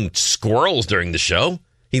eating squirrels during the show.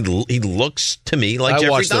 He looks to me like Jeffrey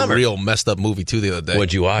Dahmer. I watched a real messed up movie, too, the other day.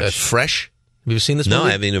 What'd you watch? Fresh. Have you seen this movie? No,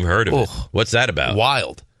 I haven't even heard of it. What's that about?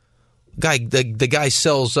 Wild. The guy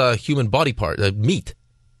sells human body part, meat.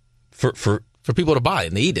 For people to buy,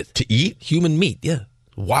 and they eat it. To eat? Human meat, yeah.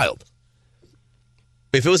 Wild.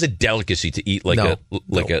 If it was a delicacy to eat like a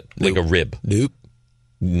rib. Nope.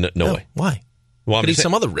 No way. Why? Well, could eat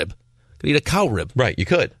some other rib. Could eat a cow rib. Right, you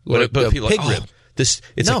could. But people pig are like, rib.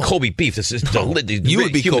 It's a Kobe beef. This is delicious. You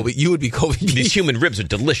would be Kobe beef. These human ribs are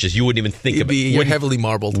delicious. You wouldn't even think about it. You're heavily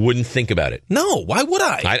marbled. Wouldn't think about it. No, why would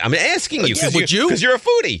I? I'm asking you. Would you? Because you're a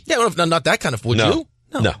foodie. Yeah, well, not that kind of. Would you?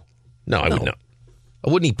 No, I would not. I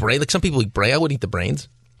wouldn't eat brain. Like some people eat brain. I wouldn't eat the brains.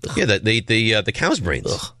 Ugh. Yeah, they eat the cow's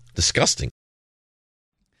brains. Ugh. Disgusting.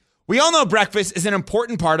 We all know breakfast is an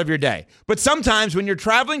important part of your day, but sometimes when you're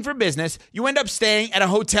traveling for business, you end up staying at a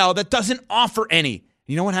hotel that doesn't offer any.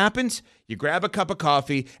 You know what happens? You grab a cup of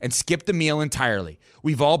coffee and skip the meal entirely.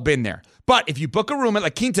 We've all been there. But if you book a room at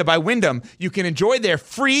La Quinta by Wyndham, you can enjoy their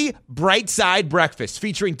free Bright Side breakfast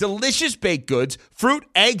featuring delicious baked goods, fruit,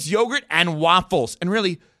 eggs, yogurt, and waffles. And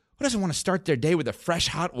really, who doesn't want to start their day with a fresh,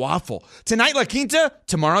 hot waffle? Tonight, La Quinta,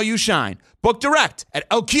 tomorrow you shine. Book direct at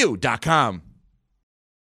lq.com.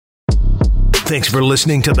 Thanks for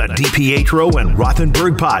listening to the DiPietro and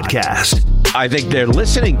Rothenberg podcast. I think they're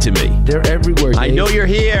listening to me. They're everywhere, Dave. I know you're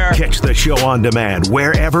here. Catch the show on demand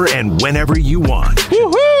wherever and whenever you want.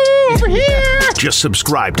 Woohoo! over here. Just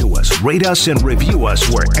subscribe to us, rate us, and review us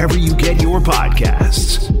wherever you get your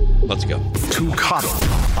podcasts. Let's go. To cuddle.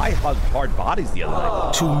 I hugged hard bodies the other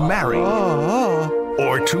night. To marry.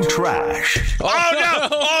 Or to trash.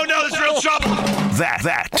 Oh no, there's real trouble.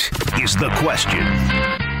 That is the question.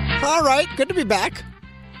 All right, good to be back.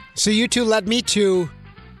 So you two led me to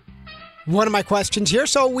one of my questions here,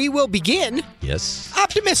 so we will begin. Yes.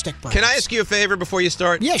 Optimistic, perhaps. Can I ask you a favor before you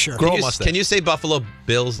start? Yeah, sure. Can you say Buffalo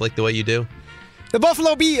Bills like the way you do? The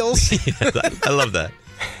Buffalo Bills. I love that.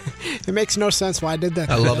 It makes no sense why I did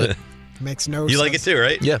that. I love it. It makes no sense. You like it too,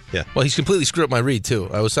 right? Yeah. Yeah. Well, he's completely screwed up my read, too.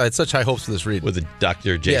 I had such high hopes for this read. With the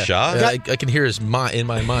Dr. J. Shaw? I can hear in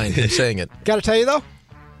my mind him saying it. Got to tell you, though,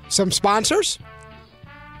 some sponsors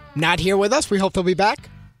not here with us. We hope they'll be back.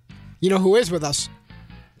 You know who is with us?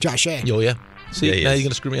 Josh A. Oh, yeah. See, Yeah, he now is. you're going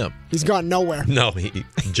to screw me up. He's gone nowhere. No,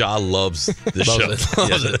 Ja loves the show.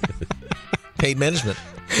 Loves it. Paid management.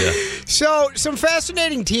 Yeah. So, some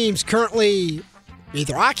fascinating teams currently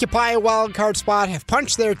either occupy a wild card spot, have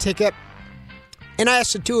punched their ticket, and I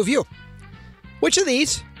asked the two of you, which of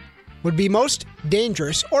these would be most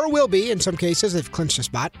dangerous, or will be, in some cases, they've clinched a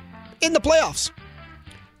spot, in the playoffs?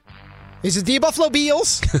 Is it the Buffalo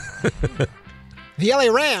Bills, the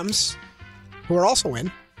LA Rams, who are also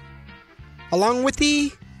in, along with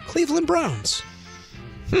the Cleveland Browns?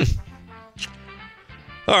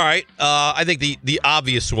 All right. I think the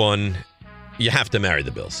obvious one, you have to marry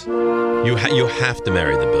the Bills. You have to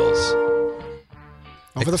marry the Bills.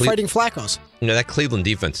 Over the Fighting Flaccos. You know, that Cleveland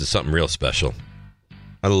defense is something real special.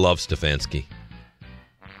 I love Stefanski.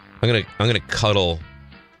 I'm gonna cuddle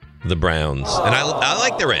the Browns, and I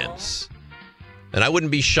like the Rams. And I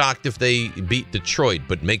wouldn't be shocked if they beat Detroit,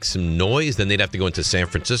 but make some noise. Then they'd have to go into San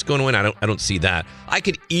Francisco and win. I don't see that. I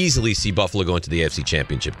could easily see Buffalo going to the AFC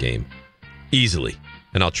Championship game, easily,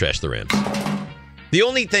 and I'll trash the Rams. The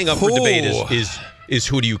only thing up for debate is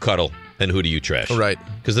who do you cuddle and who do you trash? Right.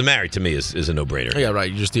 Because the marry to me is a no-brainer. Yeah,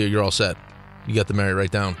 right. You're all set. You got the marry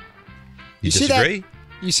right down. You disagree?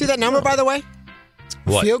 You see that number, by the way?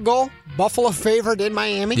 What? Field goal, Buffalo favored in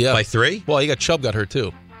Miami. Yeah. By 3? Well, you got Chubb got hurt,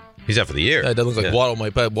 too. He's out for the year. Yeah, it doesn't look like Waddle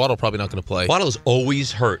might, but Waddle probably not going to play. Waddle's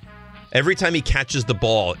always hurt. Every time he catches the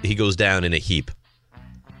ball, he goes down in a heap.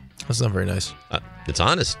 That's not very nice. It's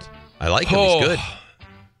honest. I like him. He's good.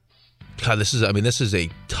 God, this is a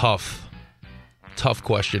tough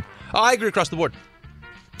question. I agree across the board.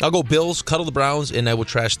 I'll go Bills, cuddle the Browns, and I will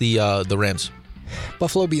trash the Rams.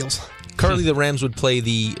 Buffalo Bills. Currently, the Rams would play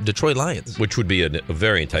the Detroit Lions, which would be a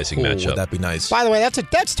very enticing matchup. Would that be nice? By the way,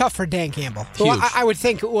 that's tough for Dan Campbell. Huge. Well, I would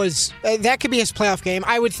think it was that could be his playoff game.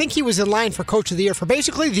 I would think he was in line for Coach of the Year for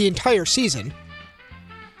basically the entire season.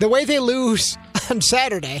 The way they lose on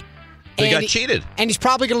Saturday, they got cheated, and he's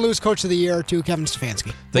probably going to lose Coach of the Year to Kevin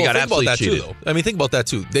Stefanski. They got absolutely cheated. Too, though. I mean, think about that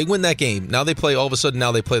too. They win that game. Now they play. All of a sudden,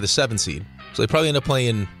 now they play the 7th seed. So they probably end up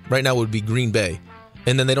playing. Right now, it would be Green Bay,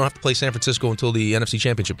 and then they don't have to play San Francisco until the NFC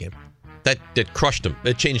Championship game. That crushed him.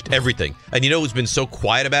 It changed everything. And you know who's been so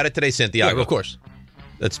quiet about it today? Santiago. Yeah, of course.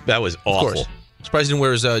 That was awful. Surprised he didn't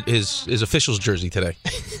wear his official's jersey today.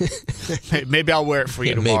 Maybe I'll wear it for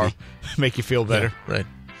you tomorrow. Maybe. Make you feel better. Yeah, right.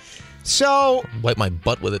 So wipe my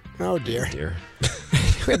butt with it. Oh dear. Oh, dear.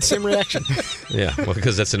 We had the same reaction. Yeah, well,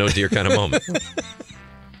 because that's an oh dear kind of moment.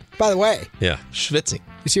 By the way. Yeah. Schwitzing.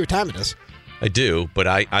 You see what time it is? I do, but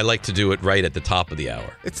I like to do it right at the top of the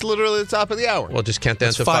hour. It's literally the top of the hour. Well, just count down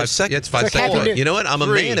That's to 5 5 seconds. Yeah, it's 5 It's like seconds. Happy New- You know what? I'm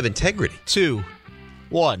 3, a man of integrity. 2,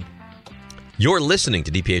 1. You're listening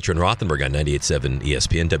to DPH and Rothenberg on 98.7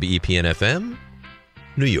 ESPN, WEPN FM,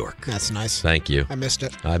 New York. That's nice. Thank you. I missed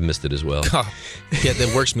it. I've missed it as well. Yeah,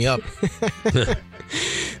 that works me up.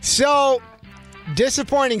 So,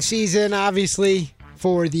 disappointing season, obviously,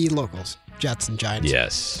 for the locals, Jets and Giants.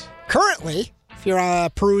 Yes. Currently, if you're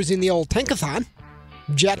perusing the old Tankathon,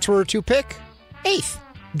 Jets were to pick 8th.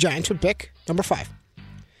 Giants would pick number 5.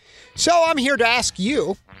 So I'm here to ask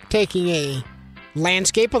you, taking a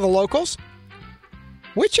landscape of the locals,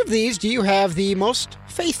 which of these do you have the most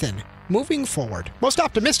faith in moving forward? Most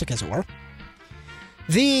optimistic, as it were.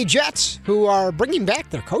 The Jets, who are bringing back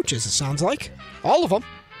their coaches, it sounds like. All of them.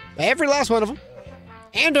 Every last one of them.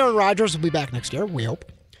 And Aaron Rodgers will be back next year, we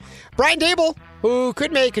hope. Brian Daboll, who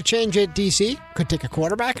could make a change at D.C., could take a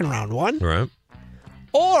quarterback in round 1. Right.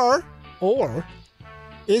 Or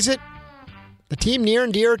is it the team near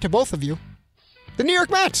and dear to both of you, the New York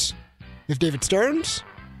Mets? If David Stearns,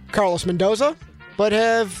 Carlos Mendoza, but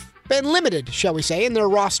have been limited, shall we say, in their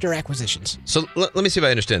roster acquisitions. So let me see if I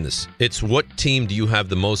understand this. It's what team do you have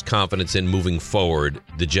the most confidence in moving forward?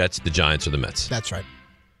 The Jets, the Giants, or the Mets? That's right.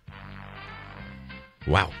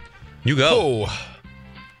 Wow. You go. Oh.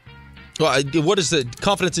 Well, what is the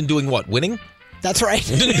confidence in doing what? Winning? That's right.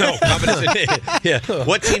 No, confidence in yeah.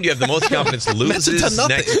 What team do you have the most confidence to lose Mets have done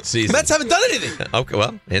nothing. next season? Mets haven't done anything. Okay,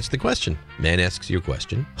 well, answer the question. Man asks you a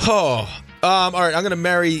question. Oh, all right. I'm going to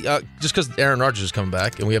marry just because Aaron Rodgers is coming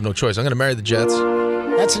back and we have no choice. I'm going to marry the Jets.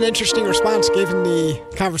 That's an interesting response given the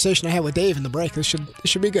conversation I had with Dave in the break. This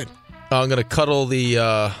should be good. I'm going to cuddle the.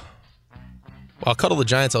 I'll cuddle the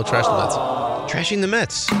Giants. I'll trash the Mets. Trashing the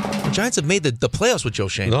Mets. The Giants have made the playoffs with Joe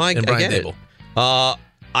Shane and Brian get Dable. It.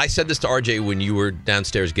 I said this to RJ when you were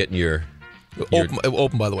downstairs getting your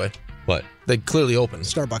open, by the way. What? They clearly opened.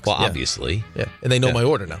 Starbucks. Well, obviously. Yeah, and they know my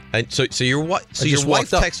order now. And so your wife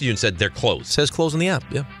texted you and said they're closed. It says closed on the app.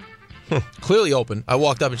 Yeah. Clearly open. I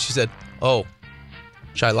walked up and she said, "Oh,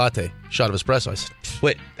 chai latte, shot of espresso." I said,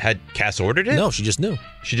 "Wait, had Cass ordered it?" No, she just knew.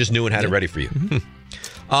 She just knew and had it ready for you.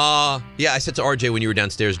 Mm-hmm. Yeah, I said to RJ when you were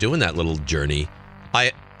downstairs doing that little journey,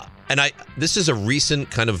 this is a recent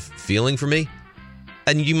kind of feeling for me.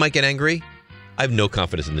 And you might get angry. I have no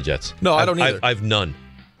confidence in the Jets. No, I don't either. I have none.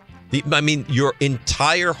 Your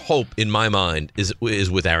entire hope in my mind is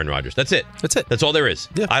with Aaron Rodgers. That's it. That's it. That's all there is.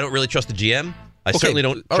 Yeah. I don't really trust the GM. I certainly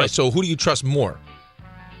don't. All right. So who do you trust more?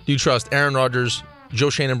 Do you trust Aaron Rodgers, Joe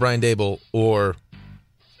Shane, and Brian Dable, or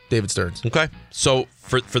David Stearns? Okay. So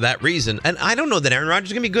for that reason, and I don't know that Aaron Rodgers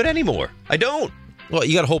is going to be good anymore. I don't. Well,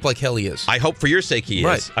 you got to hope like hell he is. I hope for your sake he is.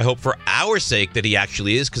 Right. I hope for our sake that he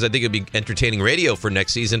actually is, because I think it'd be entertaining radio for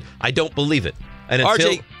next season. I don't believe it. And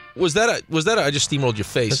RJ, was that a? I just steamrolled your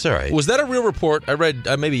face. That's all right. Was that a real report? I read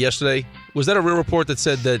maybe yesterday. Was that a real report that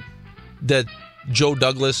said that Joe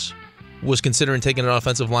Douglas was considering taking an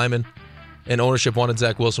offensive lineman, and ownership wanted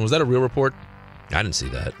Zach Wilson? Was that a real report? I didn't see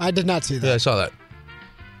that. I did not see that. Yeah, I saw that.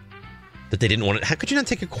 That they didn't want it. How could you not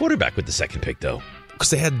take a quarterback with the second pick, though? Because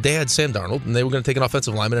they had Sam Darnold, and they were going to take an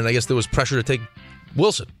offensive lineman, and I guess there was pressure to take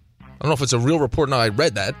Wilson. I don't know if it's a real report. No, I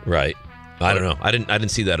read that. Right. I don't know. I didn't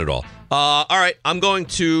see that at all. All right. I'm going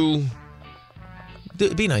to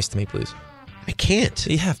be nice to me, please. I can't.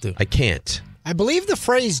 You have to. I can't. I believe the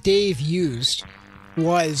phrase Dave used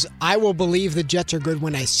was, "I will believe the Jets are good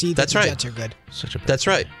when I see that the Jets are good." That's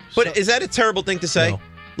right. But is that a terrible thing to say? No.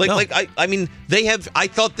 I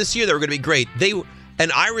thought this year they were going to be great.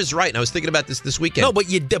 And Ira's right, and I was thinking about this weekend. No, but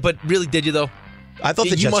really, did you though? I thought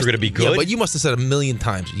the Jets were going to be good. Yeah, but you must have said a million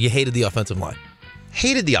times you hated the offensive line.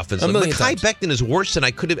 Hated the offensive line. Mekhi Becton is worse than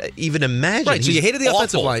I could have even imagined. Right, so you hated the awful.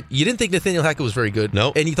 offensive line. You didn't think Nathaniel Hackett was very good.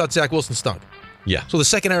 No. And you thought Zach Wilson stunk. Yeah. So the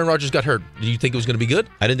second Aaron Rodgers got hurt, did you think it was going to be good?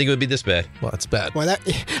 I didn't think it would be this bad. Well, it's bad. Well,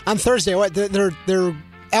 on Thursday, they're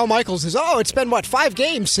Al Michaels is, it's been 5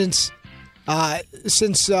 games since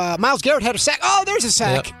Myles Garrett had a sack. Oh, there's a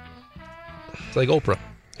sack. Yep. It's like Oprah.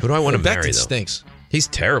 Who do I want to marry, though? Stinks. He's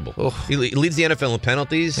terrible. Oh. He leads the NFL in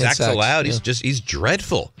penalties, sacks allowed. Yeah. He's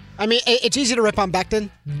dreadful. I mean, it's easy to rip on Becton.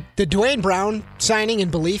 The Dwayne Brown signing in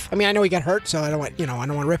belief. I mean, I know he got hurt, so I don't want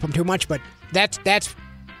to rip him too much, but that's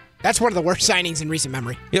one of the worst signings in recent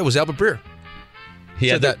memory. Yeah, it was Albert Breer. He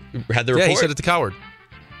had the report. Yeah, he said it to Coward.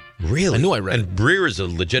 Really? I knew I read it. And Breer is a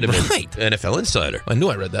legitimate NFL insider. I knew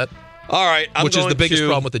I read that. All right, which is the biggest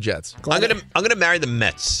problem with the Jets. I'm gonna marry the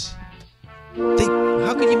Mets.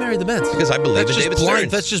 How can you marry the Mets? Because I believe in David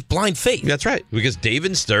Stearns. That's just blind faith. That's right. Because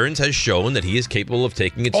David Stearns has shown that he is capable of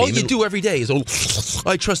taking a team. All you do every day is,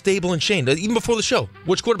 I trust Dable and Shane. Even before the show.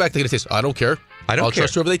 Which quarterback they going to take? I don't care. I'll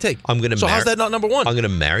trust whoever they take. So how's that not number one? I'm going to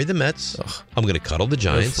marry the Mets. I'm going to cuddle the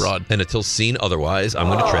Giants. You're a fraud. And until seen otherwise, I'm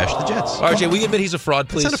going to trash the Jets. RJ, we admit he's a fraud,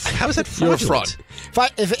 please. How is that fraudulent? You're a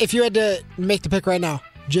fraud. If you had to make the pick right now,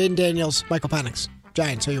 Jaden Daniels, Michael Penix,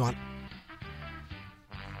 Giants, who you want?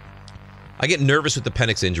 I get nervous with the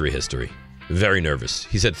Penix injury history. Very nervous.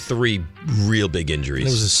 He's had 3 real big injuries. And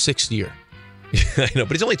it was his 6th year. I know,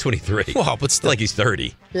 but he's only 23. Wow, but still. Like he's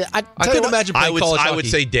 30. Yeah, I couldn't imagine playing college hockey. I would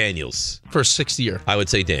say Daniels. For a 6th year. I would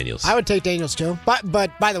say Daniels. I would take Daniels, too. But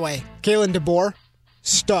by the way, Kalen DeBoer,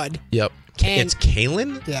 stud. Yep. It's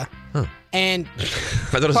Kalen? Yeah. Huh. And I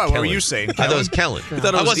thought it was Kellen. What were you saying? I thought it was Kellen.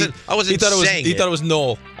 I wasn't saying He thought it was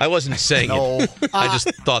Noel. I wasn't saying No. it. I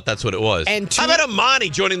just thought that's what it was. How about Amani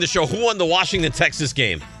joining the show? Who won the Washington-Texas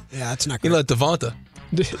game? Yeah, that's not good. You let Devonta.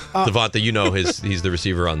 Devonta, you know he's the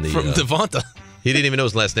receiver on the... From Devonta. He didn't even know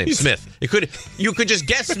his last name. Smith. You could just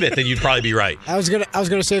guess Smith and you'd probably be right. I was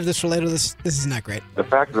gonna save this for later. This is not great. The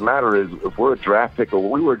fact of the matter is, if we're a draft pick, or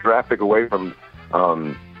we were a draft pick away from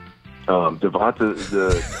Devonta,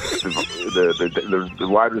 the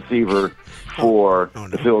wide receiver for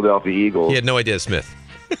the Philadelphia Eagles. He had no idea, Smith.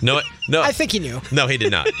 No. I think he knew. No, he did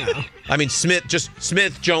not. No. I mean, Smith,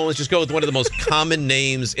 Jones, just go with one of the most common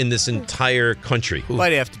names in this entire country.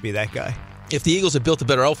 Might have to be that guy. If the Eagles had built a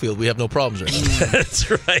better outfield, we have no problems right now.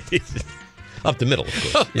 That's right. Up the middle,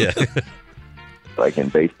 of course. Yeah. Like in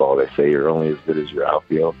baseball, they say you're only as good as your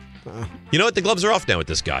outfield. You know what? The gloves are off now with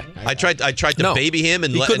this guy. I tried to baby him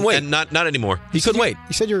and he couldn't wait. And not anymore. He couldn't wait.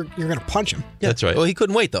 You said you're going to punch him. Yeah, that's right. Well, he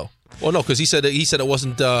couldn't wait though. Well, no, because he said it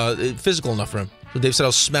wasn't physical enough for him. So Dave said,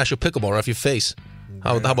 "I'll smash a pickleball right off your face."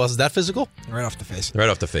 How about is that physical? Right off the face. Right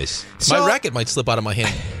off the face. My racket might slip out of my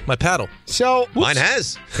hand. My paddle. So mine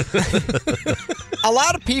has. A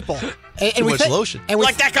lot of people. And Too we much lotion. And we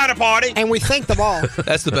like that kind of party. And we thank them all.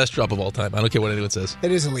 That's the best drop of all time. I don't care what anyone says.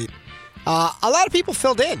 It is elite. A lot of people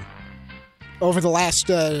filled in over the last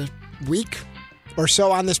week or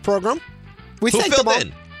so on this program. Who thank filled them all.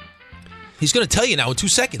 in? He's going to tell you now in 2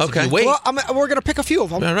 seconds. Okay. If you wait. Well, we're going to pick a few of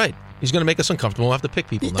them. All right. He's going to make us uncomfortable. We'll have to pick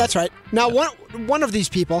people now. That's right. Now, one of these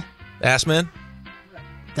people. Ass man?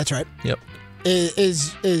 That's right. Yep.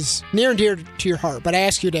 Is near and dear to your heart, but I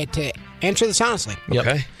ask you to answer this honestly. Yep.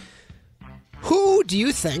 Okay. Who do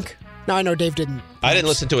you think? Now, I know Dave didn't. I didn't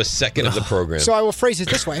listen to a second of the program. So I will phrase it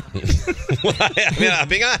this way. I'm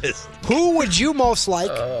being honest. Who would you most like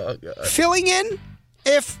filling in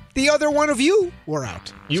if the other one of you were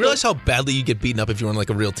out? You realize how badly you get beaten up if you're on like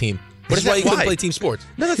a real team? That's why you couldn't play team sports.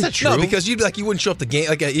 No, that's not true. No, because you'd wouldn't show up to game.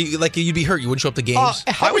 Like you'd be hurt. You wouldn't show up to games.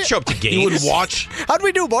 I would show up to games. You would watch. How'd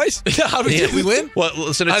we do, boys? How did we win? Well,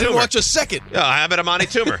 listen to I didn't Toomer. watch a second. How about Amani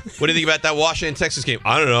Toomer? What do you think about that Washington Texas game?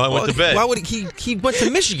 I don't know. I went to bed. Why would he went to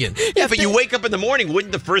Michigan? Yeah, but you wake up in the morning.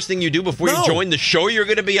 Wouldn't the first thing you do before you join the show you're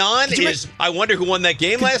going to be on is I wonder who won that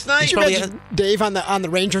game last night? Did you imagine Dave on the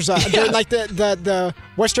Rangers during like the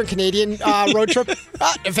Western Canadian road trip?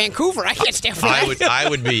 Vancouver. I can't stand for that. I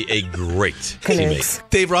would be a great teammate.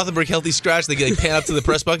 Dave Rothenberg healthy scratch. They pan up to the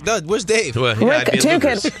press box. Doug, where's Dave? Well, yeah, I'd be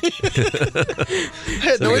Lucas.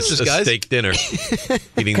 Delicious, a guys. steak dinner,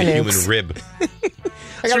 eating the human rib.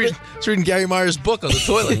 I was reading Gary Meyer's book on the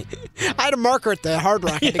toilet. I had a marker at the Hard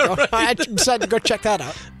Rock. I decided to go check that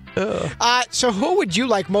out. So who would you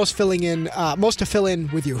like most to fill in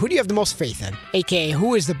with you? Who do you have the most faith in? AKA,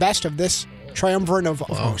 who is the best of this triumvirate of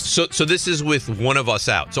hosts? So this is with one of us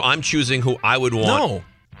out. So I'm choosing who I would want. No.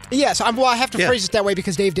 Yes, I have to phrase it that way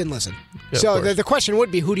because Dave didn't listen. Yeah, so the question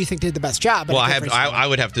would be, who do you think did the best job? But Well, I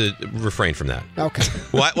would have to refrain from that. Okay.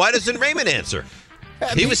 Why doesn't Raymond answer?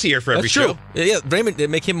 He was here for every That's show. true. Yeah, Raymond, it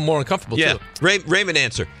make him more uncomfortable Yeah, too. Raymond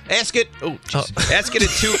answer. Ask it. Ask it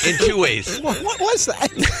in two ways. What was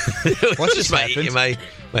that? What's just my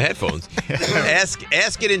headphones?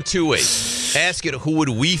 Ask it in two ways. Ask it who would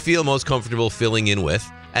we feel most comfortable filling in with,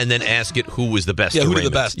 and then ask it who was the best. Yeah, to who did the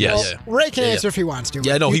Raymond. best? Yes. Well, Ray can answer if he wants to.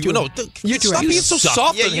 Yeah, no, you you two. Stop being so suck.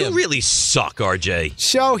 soft Yeah, on him. you really suck, RJ.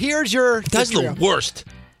 So here's your. That's the worst.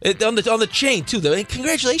 On the chain too.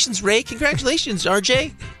 Congratulations, Ray. Congratulations,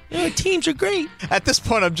 RJ. Teams are great. At this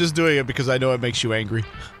point, I'm just doing it because I know it makes you angry.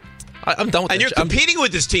 I'm done with And that. you're competing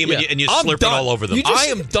with this team, and you're I'm slurping done. all over them. I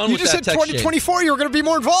am done with that You just said text 2024 you were going to be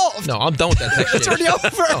more involved. No, I'm done with that text It's already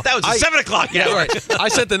over. That was at 7 o'clock. Yeah, right. I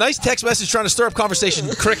sent the nice text message trying to stir up conversation.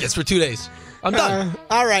 Crickets for 2 days. I'm done.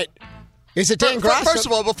 All right. Is it Dan Grasso? First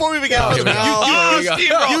of all, before we even get here we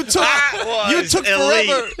go.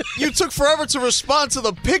 you took forever to respond to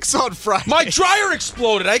the picks on Friday. My dryer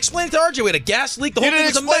exploded. I explained it to RJ. We had a gas leak. The whole You thing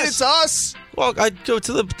didn't was a explain it mess. to us. Well, I'd go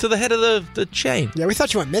to the head of the chain. Yeah, we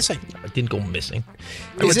thought you went missing. I didn't go missing.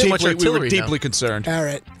 We were too much we artillery were deeply now. concerned. All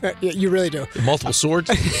right. You really do. Multiple swords.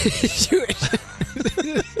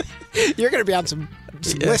 You're going to be on some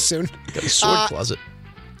lists soon. Got a sword closet.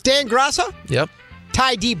 Dan Grasso, Yep.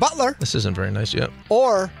 Ty D. Butler, This isn't very nice. Yep.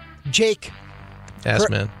 or Jake. Ass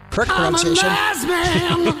man. Correct pronunciation.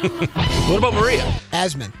 What about Maria?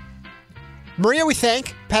 Asman. Maria, we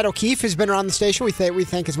thank. Pat O'Keefe has been around the station. We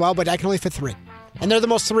thank as well, but I can only fit 3. And they're the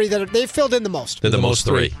most 3 they've filled in the most. They're the most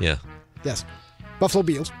 3. Yeah. Yes. Buffalo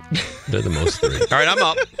Bills. They're the most 3. All right, I'm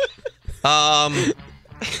up.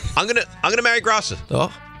 I'm gonna marry Grasso.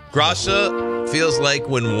 Oh. Grasso feels like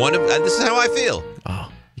when one of this is how I feel. Oh.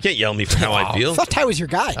 You can't yell at me for how I feel. I thought Ty was your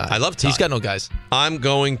guy. I love Ty. He's got no guys. I'm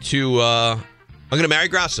going to marry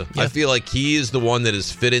Grasso. Yeah. I feel like he is the one that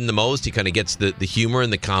is fit in the most. He kind of gets the humor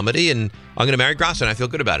and the comedy, and I'm going to marry Grasso, and I feel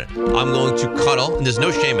good about it. I'm going to cuddle, and there's no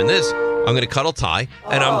shame in this. I'm going to cuddle Ty,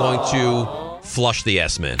 and I'm going to flush the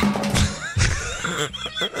ass man.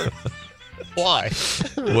 Why?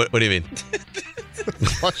 What do you mean?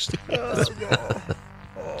 Flush the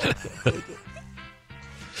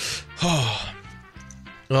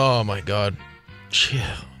Oh my God. Chill.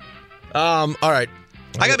 All right.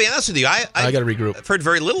 I got to be honest with you. I got to regroup. I've heard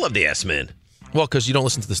very little of the ass man. Well, because you don't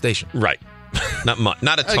listen to the station. Right. Not much.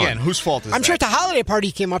 Not a ton. Again, whose fault is I'm that? sure at the holiday party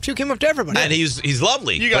he came up to everybody. And he's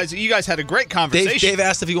lovely. You guys had a great conversation. Dave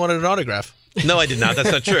asked if he wanted an autograph. No, I did not.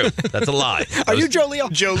 That's not true. That's a lie. Are you Joe Leo?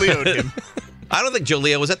 Joe Leo him. I don't think Joe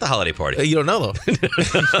Leo was at the holiday party. You don't know, though.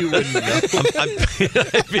 You wouldn't know.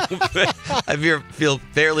 I feel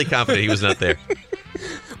fairly confident he was not there.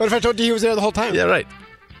 What if I told you he was there the whole time? Yeah, right.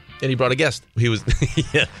 And he brought a guest. He was.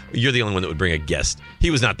 Yeah, you're the only one that would bring a guest. He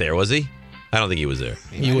was not there, was he? I don't think he was there.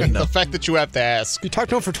 You wouldn't know. The fact that you have to ask. You talked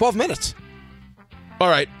to him for 12 minutes. All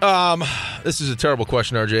right. This is a terrible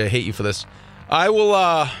question, RJ. I hate you for this. I will.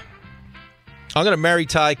 I'm gonna marry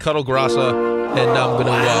Ty, cuddle Grasa, and I'm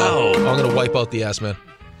gonna wipe out the ass man.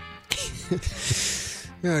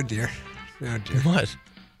 Oh dear. What?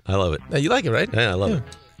 I love it. You like it, right? Yeah, I love it.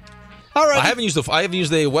 All right. I haven't used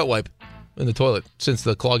a wet wipe in the toilet since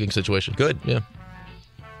the clogging situation. Good. Yeah.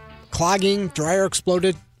 Clogging, dryer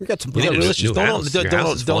exploded. We got some. You need a Delicious. new house. Your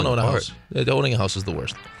house is Don't falling own a apart. house. Owning a house is the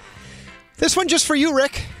worst. This one just for you,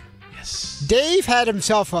 Rick. Yes. Dave had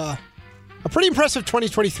himself a pretty impressive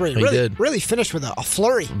 2023. He did. Really finished with a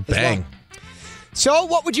flurry. as Bang. well. So,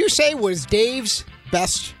 what would you say was Dave's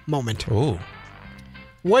best moment? Ooh.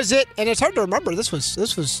 Was it? And it's hard to remember. This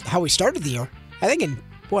was how we started the year. I think in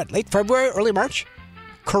late February, early March.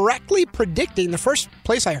 Correctly predicting the first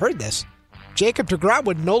place I heard this, Jacob deGrom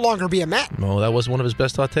would no longer be a Met. No, that was one of his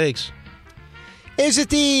best hot takes. Is it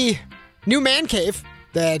the new man cave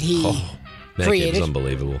that he That created? game's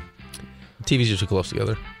unbelievable. TVs are too close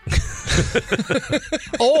together.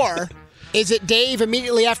 Or is it Dave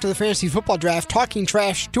immediately after the fantasy football draft talking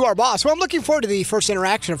trash to our boss? Well, I'm looking forward to the first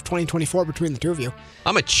interaction of 2024 between the two of you.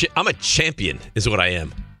 I'm a champion, is what I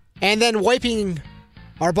am. And then wiping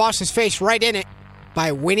our boss's face right in it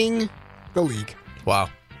by winning the league. Wow.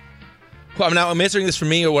 Well, now I'm answering this for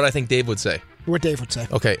me or what I think Dave would say. What Dave would say.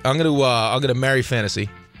 Okay, I'm gonna marry fantasy.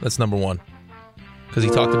 That's number one. Because he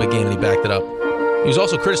talked a big game and he backed it up. He was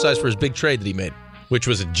also criticized for his big trade that he made. Which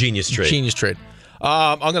was a genius trade. Genius trade.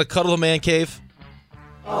 I'm going to cuddle a man cave.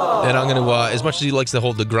 And I'm going to, as much as he likes to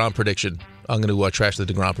hold the DeGrom prediction, I'm going to trash the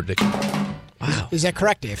DeGrom prediction. Wow. Is that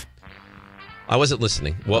correct, Dave? I wasn't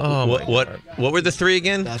listening. What were the three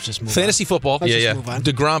again? Let's just move Fantasy football. Let's just move on.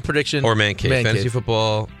 DeGrom prediction. Or man cave. Man Fantasy cave.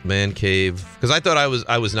 football, man cave. Because I thought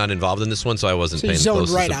I was not involved in this one, so I wasn't So you paying zoned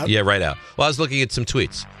close. right out? Yeah, right out. Well, I was looking at some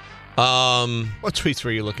tweets. What tweets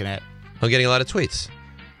were you looking at? I'm getting a lot of tweets.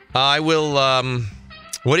 I will.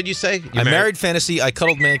 What did you say? I married fantasy, I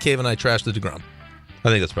cuddled man cave, and I trashed the DeGrom. I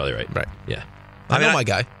think that's probably right. Right. Yeah. I know my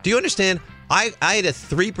guy. Do you understand? I had a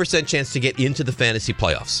 3% chance to get into the fantasy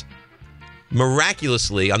playoffs.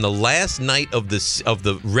 Miraculously, on the last night of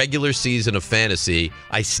the regular season of fantasy,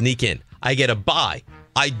 I sneak in. I get a bye.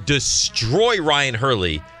 I destroy Ryan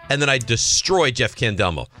Hurley, and then I destroy Jeff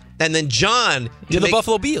Candelmo. And then John... You're the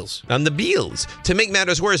Buffalo Bills. I'm the Bills. To make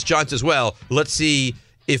matters worse, John says, well, let's see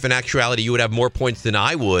if in actuality you would have more points than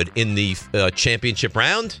I would in the championship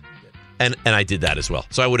round. And I did that as well.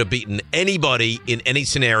 So I would have beaten anybody in any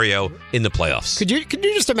scenario in the playoffs. Could you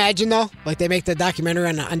just imagine, though? Like, they make the documentary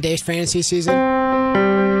on Dave's fantasy season,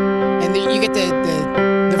 and you get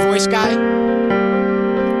the voice guy,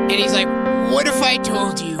 and he's like, what if I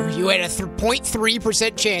told you had a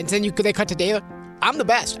 0.3% chance? And they cut to Dave. I'm the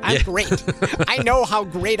best. I'm great. I know how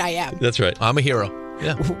great I am. That's right. I'm a hero.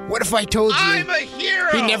 Yeah. What if I told you I'm a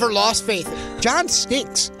hero! he never lost faith? John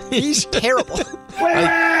stinks. He's terrible.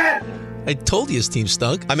 I told you his team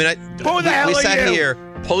stunk. I mean, Who the hell we are sat you? here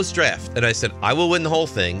post-draft, and I said, I will win the whole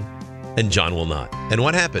thing, and John will not. And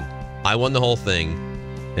what happened? I won the whole thing,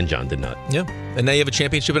 and John did not. Yeah. And now you have a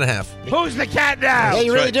championship and a half. Who's the cat now? Yeah,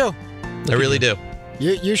 you really right. do. I really do.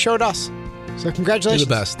 You showed us. So congratulations.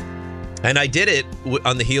 You're the best. And I did it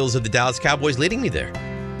on the heels of the Dallas Cowboys leading me there.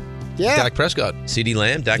 Yeah. Dak Prescott. CeeDee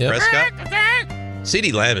Lamb, Dak Yep. Prescott.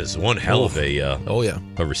 CeeDee Lamb is one hell of a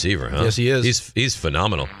receiver, huh? Yes, he is. He's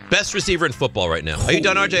phenomenal. Best receiver in football right now. Are you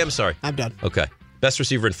done, RJ? I'm sorry. I'm done. Okay. Best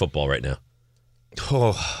receiver in football right now.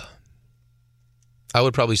 Oh, I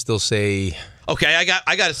would probably still say. Okay, I got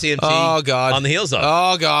a CMT. Oh God! On the heels of.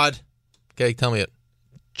 Oh God! Okay, tell me it.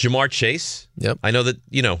 Jamar Chase. Yep. I know that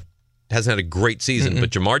hasn't had a great season,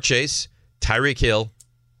 but Jamar Chase, Tyreek Hill,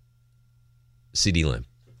 CeeDee Lamb.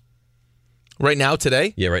 Right now,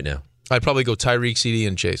 today? Yeah, right now. I'd probably go Tyreek, CD,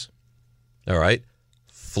 and Chase. All right.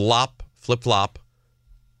 Flip-flop,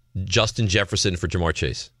 Justin Jefferson for Jamar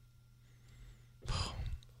Chase.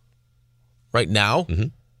 Right now? Mm-hmm.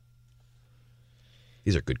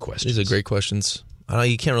 These are good questions. These are great questions. I know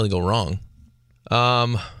you can't really go wrong.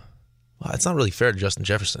 Well, it's not really fair to Justin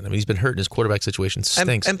Jefferson. I mean, he's been hurt in his quarterback situation.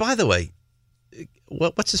 Stinks. And by the way,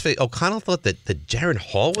 what's his face? O'Connell thought that Jaron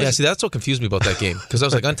Hall was... Yeah, see, that's what confused me about that game. Because I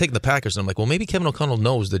was like, I'm taking the Packers. And I'm like, well, maybe Kevin O'Connell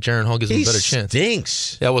knows that Jaron Hall gives him a better chance. He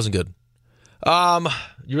stinks. Yeah, it wasn't good.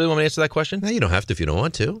 You really want me to answer that question? No, you don't have to if you don't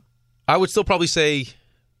want to. I would still probably say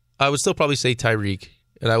Tyreek.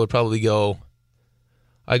 And I would probably go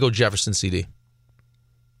I go Jefferson, CD.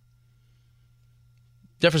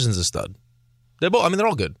 Jefferson's a stud. They're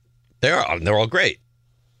all good. They're all great.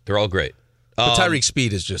 They're all great. But Tyreek's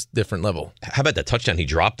speed is just different level. How about that touchdown he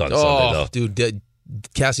dropped on Sunday, though? Dude,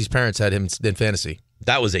 Cassie's parents had him in fantasy.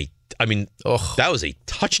 That was a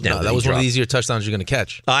touchdown. That was one of the easier touchdowns you're going to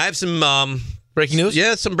catch. I have some breaking news.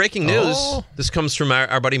 Yeah, some breaking news. Oh. This comes from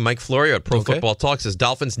our buddy Mike Florio at Pro Football Talk. Says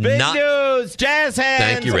Dolphins Big not news, Jazz hands.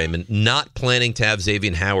 Thank you, Raymond. Not planning to have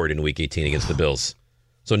Xavier Howard in Week 18 against the Bills.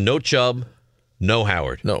 So no Chubb, no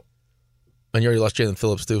Howard. No. And you already lost Jalen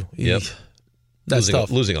Phillips too. Yep. That's tough.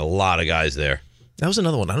 Losing a lot of guys there. That was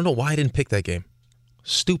another one. I don't know why I didn't pick that game.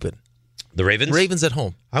 Stupid. The Ravens? Ravens at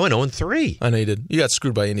home. I went 0-3. I know you did. You got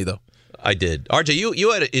screwed by Indy, though. I did. RJ,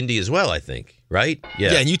 you had Indy as well, I think, right?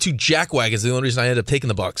 Yeah, and you two jackwagons are the only reason I ended up taking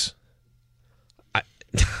the Bucs.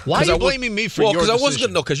 Why are you blaming me for your decision? Because I wasn't going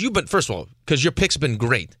to know. Because you've been, first of all, because your picks have been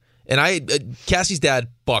great. And Cassie's dad,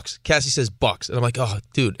 Bucs. Cassie says Bucs. And I'm like, oh,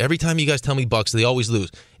 dude, every time you guys tell me Bucs, they always lose.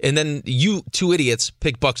 And then you two idiots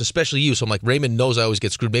pick Bucs, especially you. So I'm like, Raymond knows I always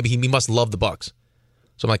get screwed. Maybe he must love the Bucs.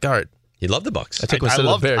 So I'm like, all right. He loved the Bucs. I took him instead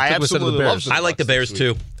of the Bears. I absolutely love the I like the Bears,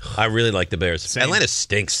 too. I really like the Bears. Same. Atlanta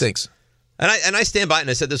stinks. Stinks. And I stand by it, and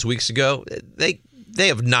I said this weeks ago, they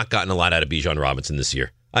have not gotten a lot out of Bijan Robinson this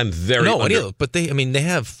year. I'm very but they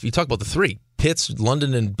have, you talk about the three, Pitts,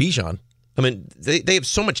 London, and Bijan. I mean, they have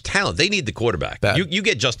so much talent. They need the quarterback. You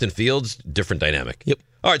get Justin Fields, different dynamic. Yep.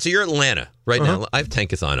 All right, so you're Atlanta right now. I have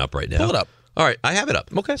Tankathon up right now. Pull it up. All right, I have it up.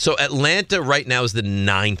 Okay. So Atlanta right now is the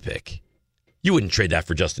 9 pick. You wouldn't trade that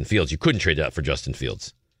for Justin Fields. You couldn't trade that for Justin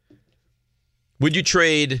Fields. Would you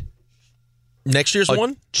trade next year's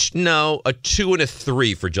one? No, a 2 and a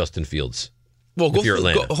 3 for Justin Fields. Well, go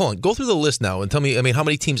through the list now and tell me. I mean, how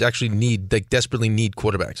many teams actually desperately need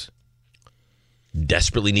quarterbacks?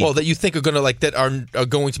 Desperately need. Well, that you think are going to that are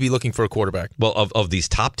going to be looking for a quarterback. Well, of these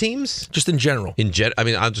top teams, just in general. I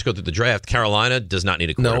mean, I'll just go through the draft. Carolina does not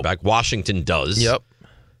need a quarterback. No. Washington does. Yep.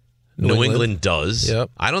 New England does. Yep.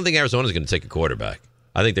 I don't think Arizona's going to take a quarterback.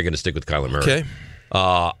 I think they're going to stick with Kyler Murray. Okay.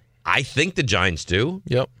 I think the Giants do.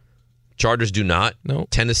 Yep. Chargers do not. No.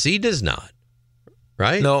 Tennessee does not.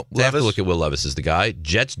 Right? No. They have to look at Will Levis as the guy.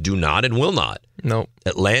 Jets do not and will not. No.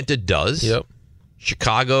 Atlanta does. Yep.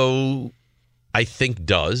 Chicago, I think,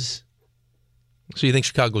 does. So you think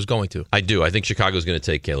Chicago's going to? I do. I think Chicago's going to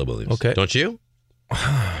take Caleb Williams. Okay. Don't you?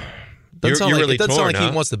 It doesn't sound like he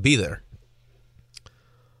wants to be there.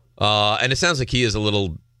 And it sounds like he is a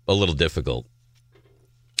little difficult.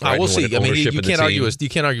 We'll see. I mean, you can't argue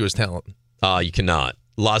his talent. You cannot.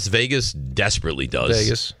 Las Vegas desperately does.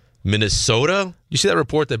 Vegas. Minnesota. You see that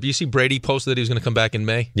report that BC Brady posted that he was going to come back in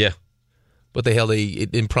May? Yeah. But they held a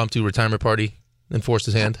impromptu retirement party and forced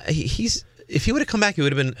his hand. If he would have come back, he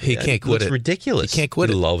would have been. He can't quit it. It's ridiculous. He can't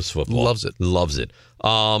quit it. He loves football. Loves it. Loves it.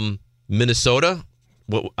 Minnesota.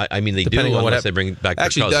 Well, I mean, they Depending do on unless they bring back their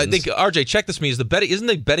Actually, cousins. I think RJ, check this. Isn't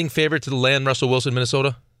the betting favorite to the land Russell Wilson,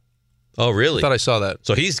 Minnesota? Oh, really? I thought I saw that.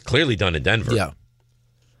 So he's clearly done in Denver. Yeah.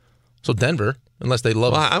 So Denver, unless they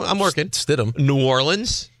love. I'm working. Stidham. New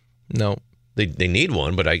Orleans. No. They need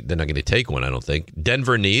one, but they're not going to take one, I don't think.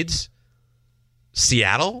 Denver needs.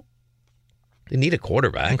 Seattle. They need a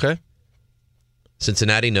quarterback. Okay.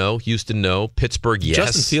 Cincinnati, no. Houston, no. Pittsburgh, yes.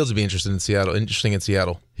 Justin Fields would be interesting in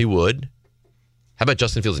Seattle. He would. How about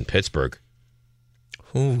Justin Fields in Pittsburgh?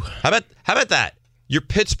 Ooh. How about that? You're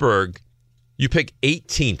Pittsburgh. You pick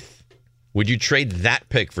 18th. Would you trade that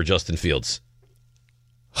pick for Justin Fields?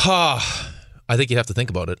 I think you have to think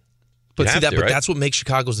about it. But but that's what makes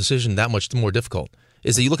Chicago's decision that much more difficult.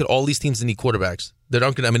 Is that you look at all these teams that need quarterbacks that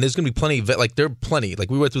aren't going to. I mean, there's going to be plenty. There are plenty.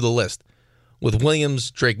 Like we went through the list with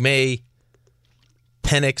Williams, Drake May,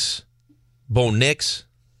 Penix, Bo Nix,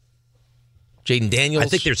 Jaden Daniels. I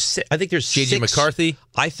think there's JJ 6. McCarthy.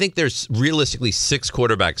 I think there's realistically 6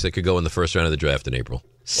 quarterbacks that could go in the first round of the draft in April.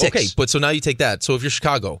 6. Okay, but so now you take that. So if you're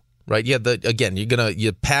Chicago, right? Yeah.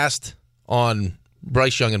 You passed on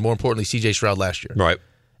Bryce Young and more importantly C.J. Stroud last year, right?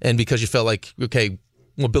 And because you felt like, okay,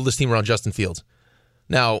 we'll build this team around Justin Fields.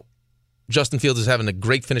 Now, Justin Fields is having a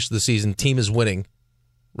great finish to the season. Team is winning,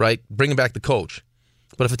 right? Bringing back the coach.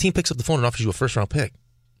 But if a team picks up the phone and offers you a first-round pick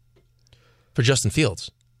for Justin Fields,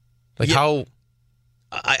 how?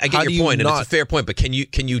 I get your point, and it's a fair point. But can you?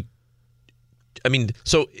 I mean,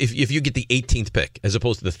 so if you get the 18th pick as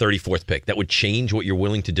opposed to the 34th pick, that would change what you're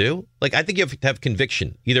willing to do. Like I think you have to have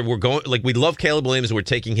conviction. Either we're going, like we love Caleb Williams and we're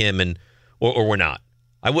taking him, or we're not.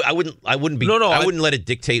 I wouldn't be. No, I wouldn't let it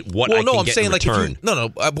dictate what I can get in return.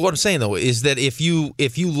 What I'm saying though is that if you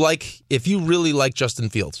really like Justin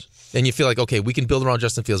Fields and you feel like, okay, we can build around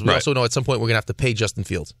Justin Fields, we also know at some point we're gonna have to pay Justin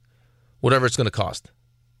Fields, whatever it's gonna cost.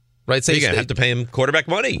 right? So you're going to have to pay him quarterback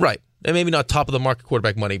money. Right. And maybe not top of the market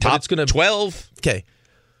quarterback money, but Top it's going to 12. Okay.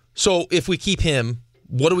 So if we keep him,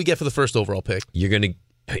 what do we get for the first overall pick? You're going to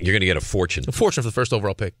get a fortune. A fortune for the first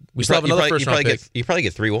overall pick. We still have another first round pick. You probably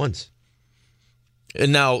get 3 1s.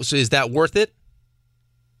 And now, so is that worth it?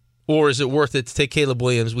 Or is it worth it to take Caleb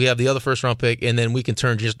Williams? We have the other first round pick, and then we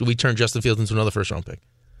turn Justin Fields into another first round pick,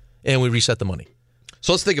 and we reset the money.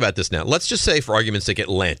 So let's think about this now. Let's just say, for argument's sake,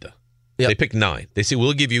 Atlanta. Yep. They pick 9. They say,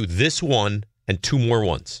 we'll give you this 1 and 2 more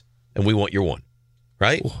 1s, and we want your 1.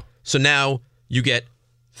 Right? Ooh. So now you get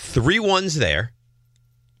 3 1s there.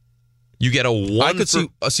 You get a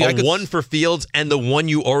 1 for Fields and the 1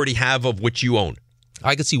 you already have of which you own.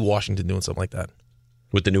 I could see Washington doing something like that.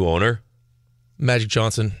 With the new owner? Magic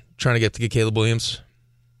Johnson trying to get Caleb Williams.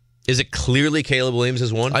 Is it clearly Caleb Williams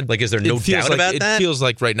is 1? Like, is there no doubt about that? It feels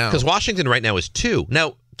like right now. Because Washington right now is 2.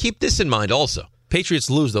 Now, keep this in mind also. Patriots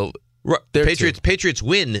lose, though. Patriots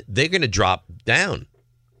win, they're going to drop down.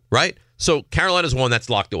 Right? So Carolina's 1,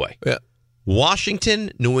 that's locked away. Yeah.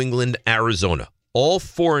 Washington, New England, Arizona. All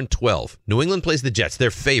 4 and 12. New England plays the Jets.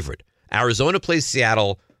 They're favored. Arizona plays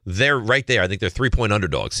Seattle. They're right there. I think they're 3-point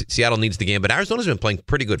underdogs. Seattle needs the game, but Arizona's been playing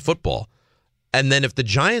pretty good football. And then if the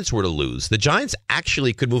Giants were to lose, the Giants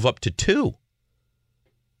actually could move up to 2.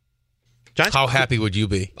 Giants, how happy would you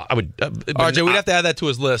be? I would. RJ, we'd have to add that to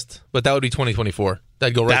his list, but that would be 2024.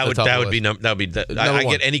 That'd go right to the top of the list. I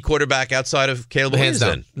get any quarterback outside of Caleb Williams.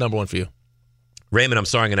 Hands down, number 1 for you. Raymond, I'm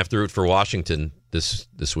sorry, I'm going to have to root for Washington this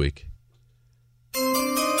week.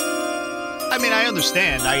 I mean, I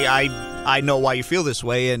understand. I know why you feel this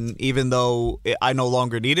way, and even though I no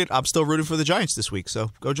longer need it, I'm still rooting for the Giants this week,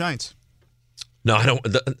 so go Giants. No, I don't.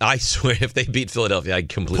 I swear, if they beat Philadelphia, I'd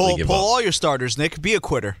completely give up. Pull all your starters, Nick. Be a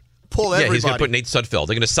quitter. Pull everybody. Yeah, he's going to put Nate Sudfeld.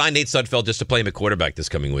 They're going to sign Nate Sudfeld just to play him at quarterback this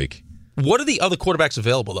coming week. What are the other quarterbacks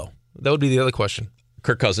available, though? That would be the other question.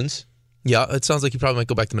 Kirk Cousins. Yeah, it sounds like he probably might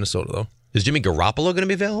go back to Minnesota, though. Is Jimmy Garoppolo going to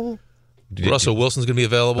be available? Russell Wilson's going to be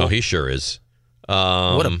available. Oh, he sure is.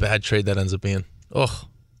 What a bad trade that ends up being. Oh.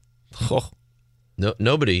 No,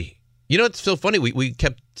 nobody. You know, it's so funny. We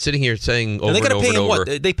kept sitting here saying over and over and over.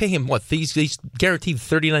 What? They pay him what? He's guaranteed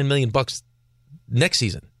 $39 million next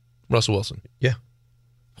season. Russell Wilson. Yeah.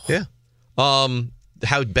 Yeah.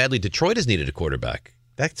 How badly Detroit has needed a quarterback.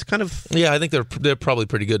 That's kind of. Yeah, I think they're probably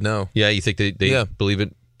pretty good now. Yeah, you think they believe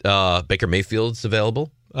it? Baker Mayfield's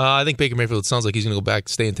available. I think Baker Mayfield sounds like he's going to go back,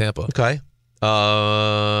 stay in Tampa. Okay.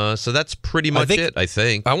 So that's pretty much it. I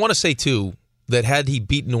think. I want to say too that had he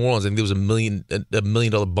beaten New Orleans, I think there was $1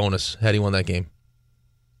 million bonus had he won that game.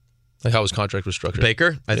 Like how his contract was structured.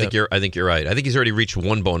 Baker, I think you're right. I think he's already reached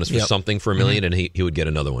one bonus for something for $1 million, and he would get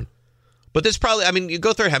another one. But there's probably. I mean, you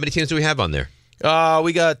go through. How many teams do we have on there?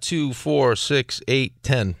 We got 2, 4, 6, 8,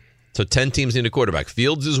 10. So 10 teams need a quarterback.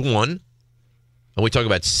 Fields is 1, and we talk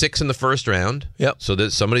about 6 in the first round. Yep. So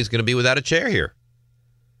that somebody's going to be without a chair here.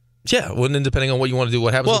 Yeah, well, then depending on what you want to do,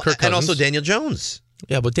 what happens with Kirk Cousins. And also Daniel Jones.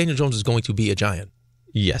 Yeah, but Daniel Jones is going to be a Giant.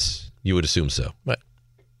 Yes, you would assume so. Right.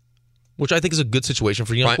 Which I think is a good situation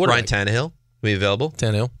for young quarterback. Ryan Tannehill, be available.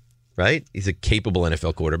 Tannehill. Right? He's a capable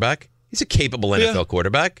NFL quarterback.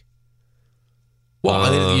 Quarterback. Well,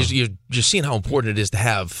 I mean, you're just seeing how important it is to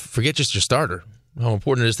have, forget just your starter, how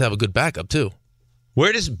important it is to have a good backup, too.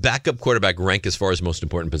 Where does backup quarterback rank as far as most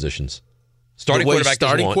important positions? Starting quarterback's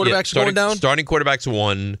going down? Starting quarterback's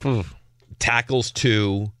 1, tackles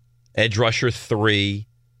 2, edge rusher 3,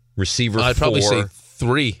 receiver 4. I'd probably say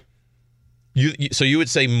 3. So you would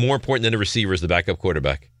say more important than a receiver is the backup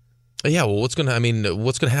quarterback? Yeah, well, what's going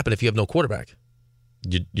to happen if you have no quarterback?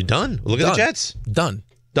 You're done. Look at the Jets. Done.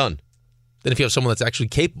 Then if you have someone that's actually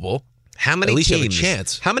capable, how many at least teams, you have a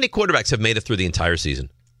chance. How many quarterbacks have made it through the entire season?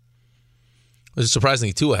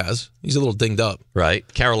 Surprisingly, Tua has. He's a little dinged up.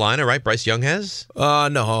 Right. Carolina, right? Bryce Young has?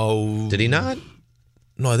 No. Did he not?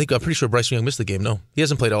 No, I'm pretty sure Bryce Young missed the game. No. He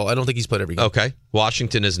hasn't played all. I don't think he's played every game. Okay.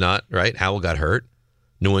 Washington is not, right? Howell got hurt.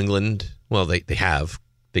 New England, well, they have.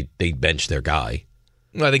 They benched their guy.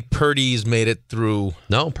 I think Purdy's made it through.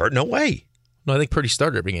 No way. No, I think Purdy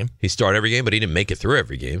started every game. He started every game, but he didn't make it through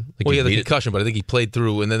every game. Well, he had the concussion, but I think he played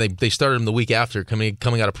through, and then they started him the week after coming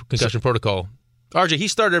out of concussion protocol. RJ, he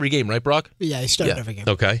started every game, right, Brock? Yeah, he started every game.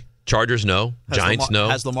 Okay. Chargers, no. Giants, no.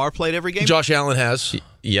 Has Lamar played every game? Josh Allen has.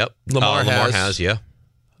 Yep. Lamar has, yeah.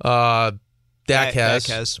 Dak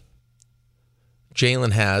has.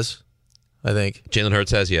 Jalen has, I think. Jalen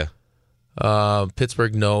Hurts has, yeah.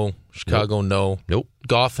 Pittsburgh, no. Chicago, no. Nope.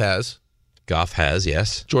 Goff has,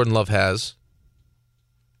 yes. Jordan Love has.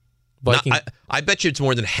 Vikings. I bet you it's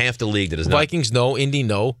more than half the league that is not. Vikings, no. Indy,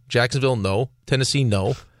 no. Jacksonville, no. Tennessee,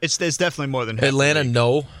 no. It's definitely more than half. Atlanta,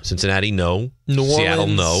 no. Cincinnati, no. New Orleans, Seattle,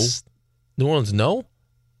 no. New Orleans, no.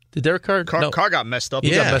 Did Derek Carr? Carr got messed up.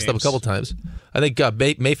 He got messed up a couple times. I think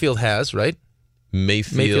Mayfield has, right?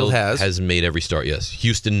 Mayfield has made every start, yes.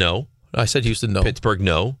 Houston, no. I said Houston, no. Pittsburgh,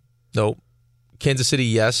 no. No. Kansas City,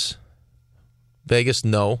 yes. Vegas,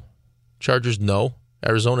 no. Chargers, no.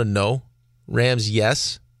 Arizona, no. Rams,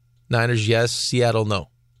 yes. Niners, yes. Seattle, no.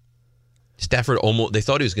 Stafford they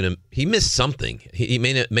thought he was going to, he missed something. He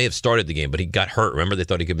may have started the game, but he got hurt. Remember, they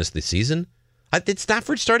thought he could miss the season? Did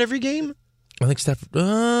Stafford start every game? I think Stafford,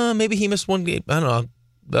 maybe he missed one game. I don't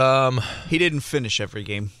know. He didn't finish every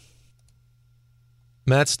game.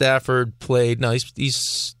 Matt Stafford played, he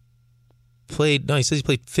says he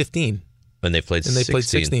played 15. And they played 16. They played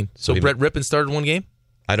 16. So Brett Rippon started one game?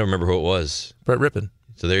 I don't remember who it was. Brett Rippon.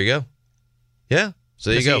 So there you go. Yeah. So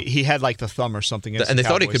there you go. He had like the thumb or something. And they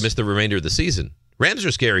thought he could miss the remainder of the season. Rams are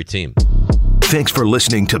a scary team. Thanks for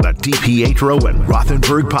listening to the DiPietro and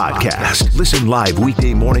Rothenberg podcast. Listen live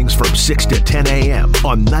weekday mornings from 6 to 10 a.m.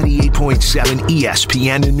 on 98.7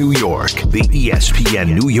 ESPN in New York, the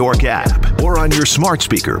ESPN New York app, or on your smart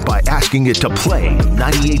speaker by asking it to play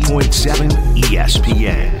 98.7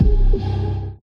 ESPN.